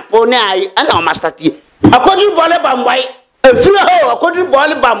hey na po na ai ana o ma start akodi bole bambwai efira ho akodi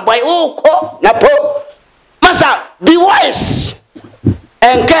bole bambwai o ko na po masa be wise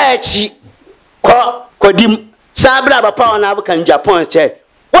enkachi kodim sabra papa na abukan Japan che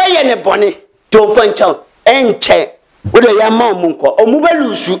waye ne bone to fancha enche wodo ya ma omunko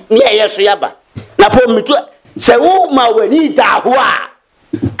omubelusu ne yeso yaba na po mitu se wo ma wani da ho a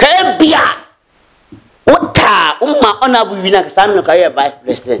ka bia uta umma onabu wina ka samno ka ye vice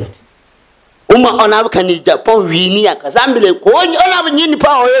president umma onabu kan Japan wini aka sambele ko onabu nyini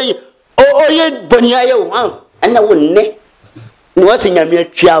pa oye boni ayo ana wonne ni wasinya mi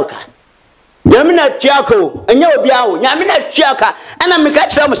atwaka nyamina atwako anya obi awo nyamina atwaka ana meka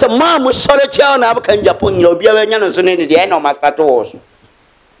kira mo se ma mo sore tia na abukan Japan nyina obi anya no so ne de na master to so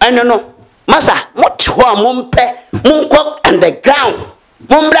ana no masa motwa mompe monko underground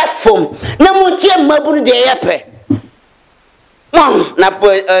mombra form na montie mabunu de yepe na po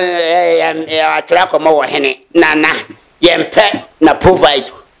atwako ma wo hene nana yempe na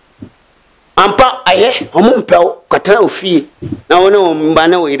provide ampa aye omumpe kwatra ofie na wona mba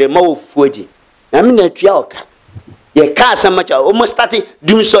na wire ma ofuodi na me na atua oka ye ka asamacha o start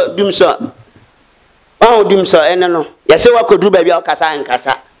dum so wa dum so ene no ye se wa koduru ba bia okasa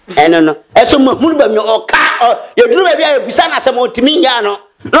nkasa ene no eso Mahmoud Bawumia oka ye duru ba bia bisa na asem otimi nya no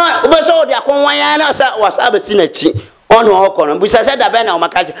no obeso odi akonwan ya na wasa besi na chi ono okono bisa se da be na o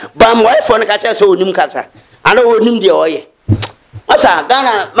makaje ba mo ifo no kacha se onim kasa ana onim de oye masa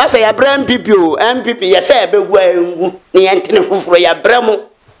Ghana masa ya brem MPP yes e begwa engu ni entene fufuro ya bremu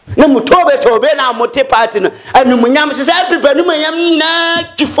na mutobe na mote party no anumunyam se MPP anumunyam nyina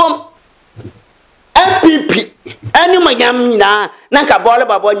twifom MPP anumunyam nyina na nka bole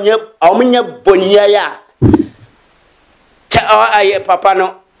babo nye omunya bonia ya cha aye papa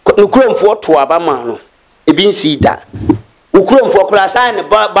no nukuromfo to abama no ebi nsi da ukuromfo kura san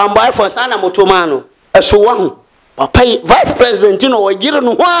bambai for sana motoma no eso wa ho papa vice president no wagire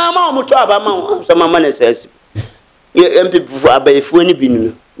no ho ma moto abama so mama na sesi MPP fu abayifu ni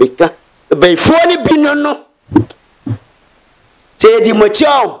binu meka abayifu ni binu no se di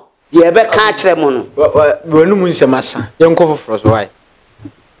mochao ye be ka kire mo no wanu mu nsemasa yenko foforo so wai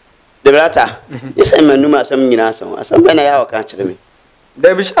de brata yesa manuma asam nyina asam be na ya ka kire me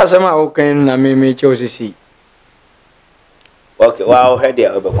da bi sha sama o kan na me che osisi okay wow head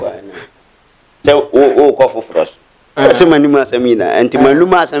ya obekwa na se o ko foforo so asam manuma asam nyina anti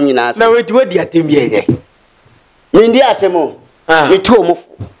manuma asam nyina na weti wadi atembi ye Ndi atemo. Ni tu omufu.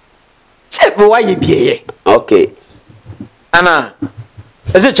 Se bo waye bieye. Okay. Ana.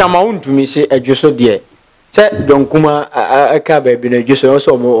 Ese chama Wontumi se adwoso de. Se John Kumah aka ba bi na adwoso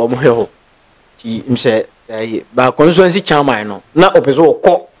so omo heho. Ti mse ba constituency chama no. Na opeso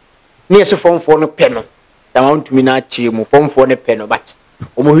okọ. Na ese fomfo no pe no. Chama Wontumi na achi mu fomfo no pe no but.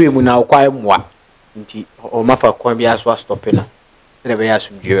 Omo hwe mu na okwa emwa. Nti o mafa kwa bia so stop no. Se be ya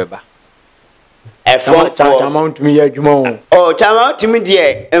sumdwe ba. Chama Wontumi ya adwuma oh Chama Wontumi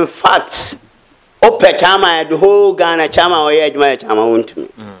de in fact ope chama the whole Ghana chama o ya adwuma ya Chama Wontumi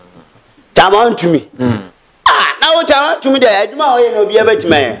Chama Wontumi na o Chama Wontumi de adwuma o ya no bia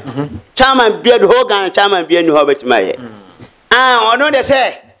betima ya chama bia the whole Ghana chama bia no betima ya ono de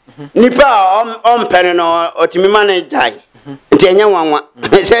say nipa ompene no otimi manage dai nti enya wanwa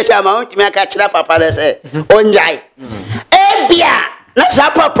say Chama Wontumi aka kira papa de say onjai bia na sa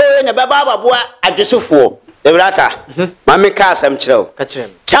papa na baba babua adwesofo de brata mame ka asem kirew ka kirem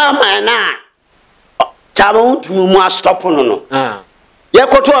chama na Chama Wontumi mu stop no ye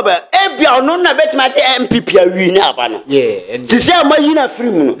koto ba bia ono na betima de MPP awi ni aba no sisi amayi na free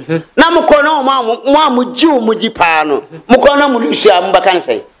mu no na mko na mo amuji omuji pa no mko na mulusu am baka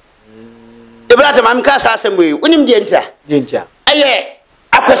nsai de brata mame ka sa asem we unim de ntia aye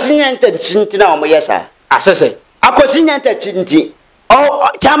akwasinya ntantinti na omo yesa asese akwasinya ntantinti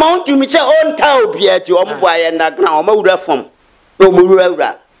Chama Wontumi se on ta obiati omo aye ndagna omo wura fom no omo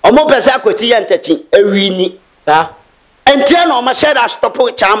wura omo pesa akwati ya ntachi ewini ta entia no omo share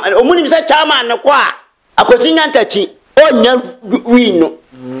stop chama omo ni se chama ne kwa akwati ya ntachi onya wino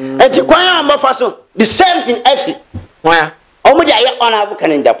enti kwa ya omo faso the same thing esi why omo dia ye on abuka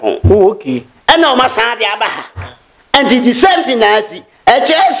ne Japan okay ena omo san dia ba ha enti the same thing na asi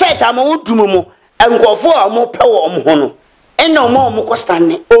eche se Chama Wontumi mu enkofo omo pe wo omo ho no eno mo ko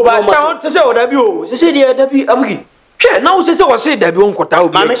stand o ba cha se o dabi o se de dabi abugi hwe na o se o se dabi on kota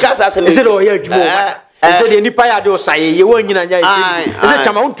obi mame ka sa se se de o ya adwuma o se de nipa ya de o saye ye wanyina nya ye se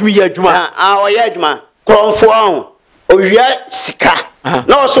Chama Wontumi ya adwuma o ya adwuma kronfo on o wia sika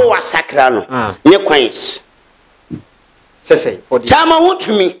na o so wa sakra no ye kwans se for the Chama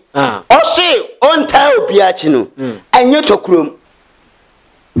Wontumi o se on ta obi achi no enye tokurom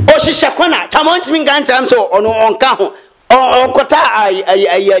o shisha kwana Chama Wontumi gantam so ono onka ho onkota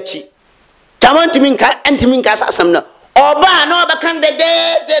ayachi Chama Wontumi nka antimi nka sasam na oba na obakan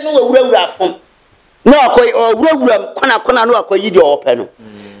de no wura fom na akoy wura kwana no akoy di ope no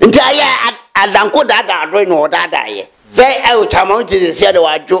nti aya adanko dada adoi no dada ye say Chama Wontumi se de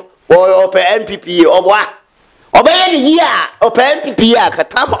wadwo ope MPP obwa obaye ni ya ope MPP ya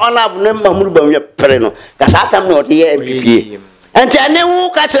katam onabu ne mamuru bamwe pere no kasatam no de MPP enti ane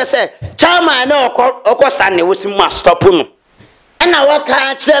wu ka kire se chama na okọ ne wosi ma stop no ana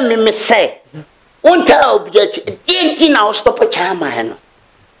waka kire me se unta objechi enti na o stop chama no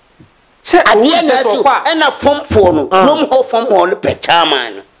se ade na so ana fomfo no nom ho fom ho no pe chama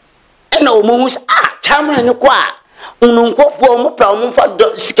no ana o mu chama no kwa ununkofo mo pra mo fa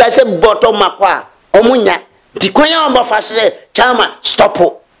sika se bottom makwa o munya dikwanya o ba fa se chama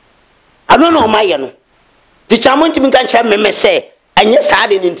stop ano no maye no the Chama Wontumi kan cha me say anye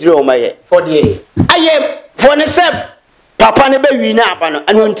saade ni ntire o maye for the aye for ne se papa ne be wi na aba no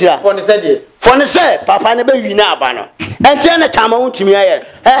anu ntira for ne say papa ne be wi na aba no ente na Chama Wontumi aye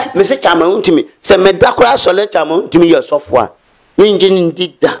me se Chama Wontumi se me da kura sole Chama Wontumi ye sofo a me nje ni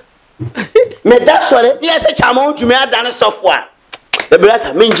ndida me da sole ye se Chama Wontumi ada ne sofo a e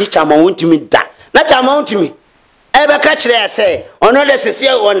brata me nje Chama Wontumi da na Chama Wontumi ebe ka kire ese ono de sese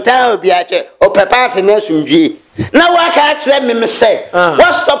on ta obi ache o pepati na sundwi na wa ka kire me say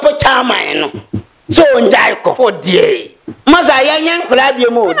what stop chama no so njai ko for the maza yanyan kula bi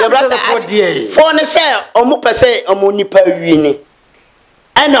mu de brother for the for ne say omo pese omo nipa wi ni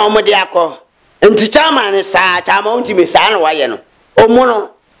ɛna ɔmo de akɔ nti chairman saa Chama Wontumi saa na wayɛ no ɔmo no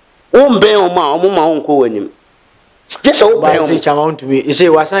womben ɔmo a ɔmo ma ɔnkɔ w'anim just open say Chama Wontumi you say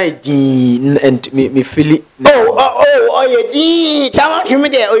wasan din and me feel oh ye din Chama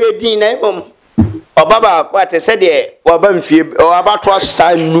Wontumi de oye din na ebom obaba kwate se de waba mfie obato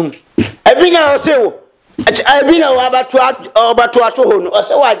asa num ebi na o se wo ebi na obato ato ho no o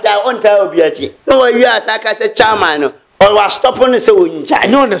se waja onta obi achi no wa wi asa ka se chairman no or was stopping say onja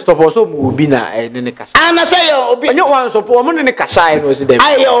no na stop so mu obi na ne kasa ana say obi onyo wan so po mo ne kasa no se dem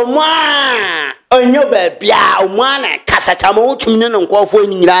ayo mo a onyo ba bia o mo na kasa Chama Wontumi ne nkofo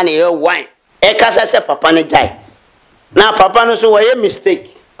nyira na ye wan e kasa se papa ne jai na papa no so wa ye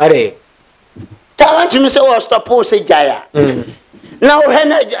mistake are Chama Wontumi say was stop say jaya now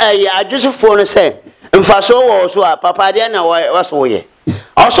when ejisu no say mfaso wo so a papa de na wa so ye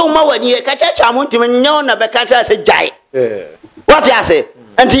also ma wani e kacha Chama Wontumi nyo na be kacha say jai what you say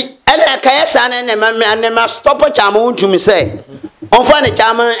anti ene kayesa na ma stop Chama Wontumi say on fa ne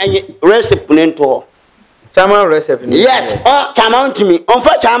Chama recipe nto Chama recipe yes Chama Wontumi on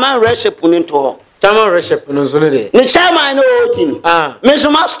fa Chama recipe nto Chama recipe no so ne de ni Chama no otin me so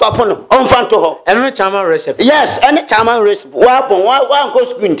ma stop no on fa nto ho eno Chama recipe yes ene Chama recipe wa bon wa nko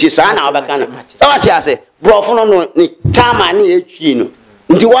school nti sa na obeka na what you say brofo no ni Chama na etwi no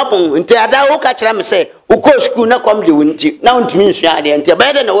nti wapon nti ada wo ka kire me say wo ko school na kom de wonti na wontumi nsu ade nti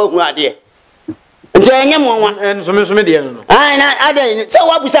be de na wo hu ade nti enye monwa en so me de no ai na ade say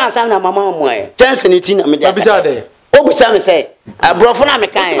wo busa ansam na mama mo e chance ni ti na me de busa ade wo busa me say abrofo na me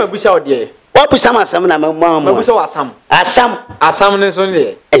kan so busa ode wo busa ansam na mama mo busa asam ne so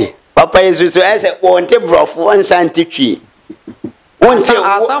ne papa yesu so e say wonte brofo ansanti twi wonte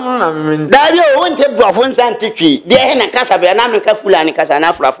asam na me dabi o wonte brofo ansanti twi de he na kasa be na me ka fulani kasa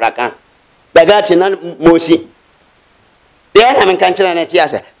na afrafra kan daga ti na mosi de na me kan kira na ti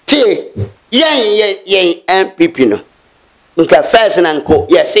asa ti yen MPP no nka first na nko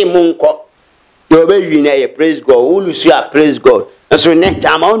yesi munko yo be wi na ye praise God ulusu a praise God so ne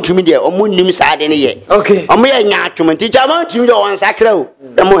Chama Wontumi de omo nim sa de ne ye okay omo ye nya atwom ti Chama Wontumi de won sakra o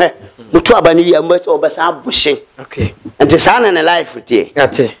demo he mutu abani wi ambe so obesa abushe okay and sa na ne life tie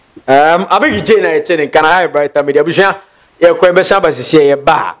ate abegi je na ete ne kana high brighter media bushia ye ko be sha basisi ye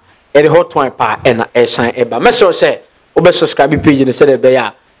ba e de hot one pa e na e shine e ba me so say obe subscribe page ne se de be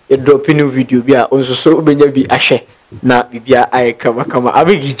ya e drop new video bi a onso so obenya bi ahwe na bibia ai kama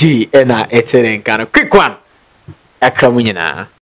abegi je e na ete ne kana quick one akra mu nyina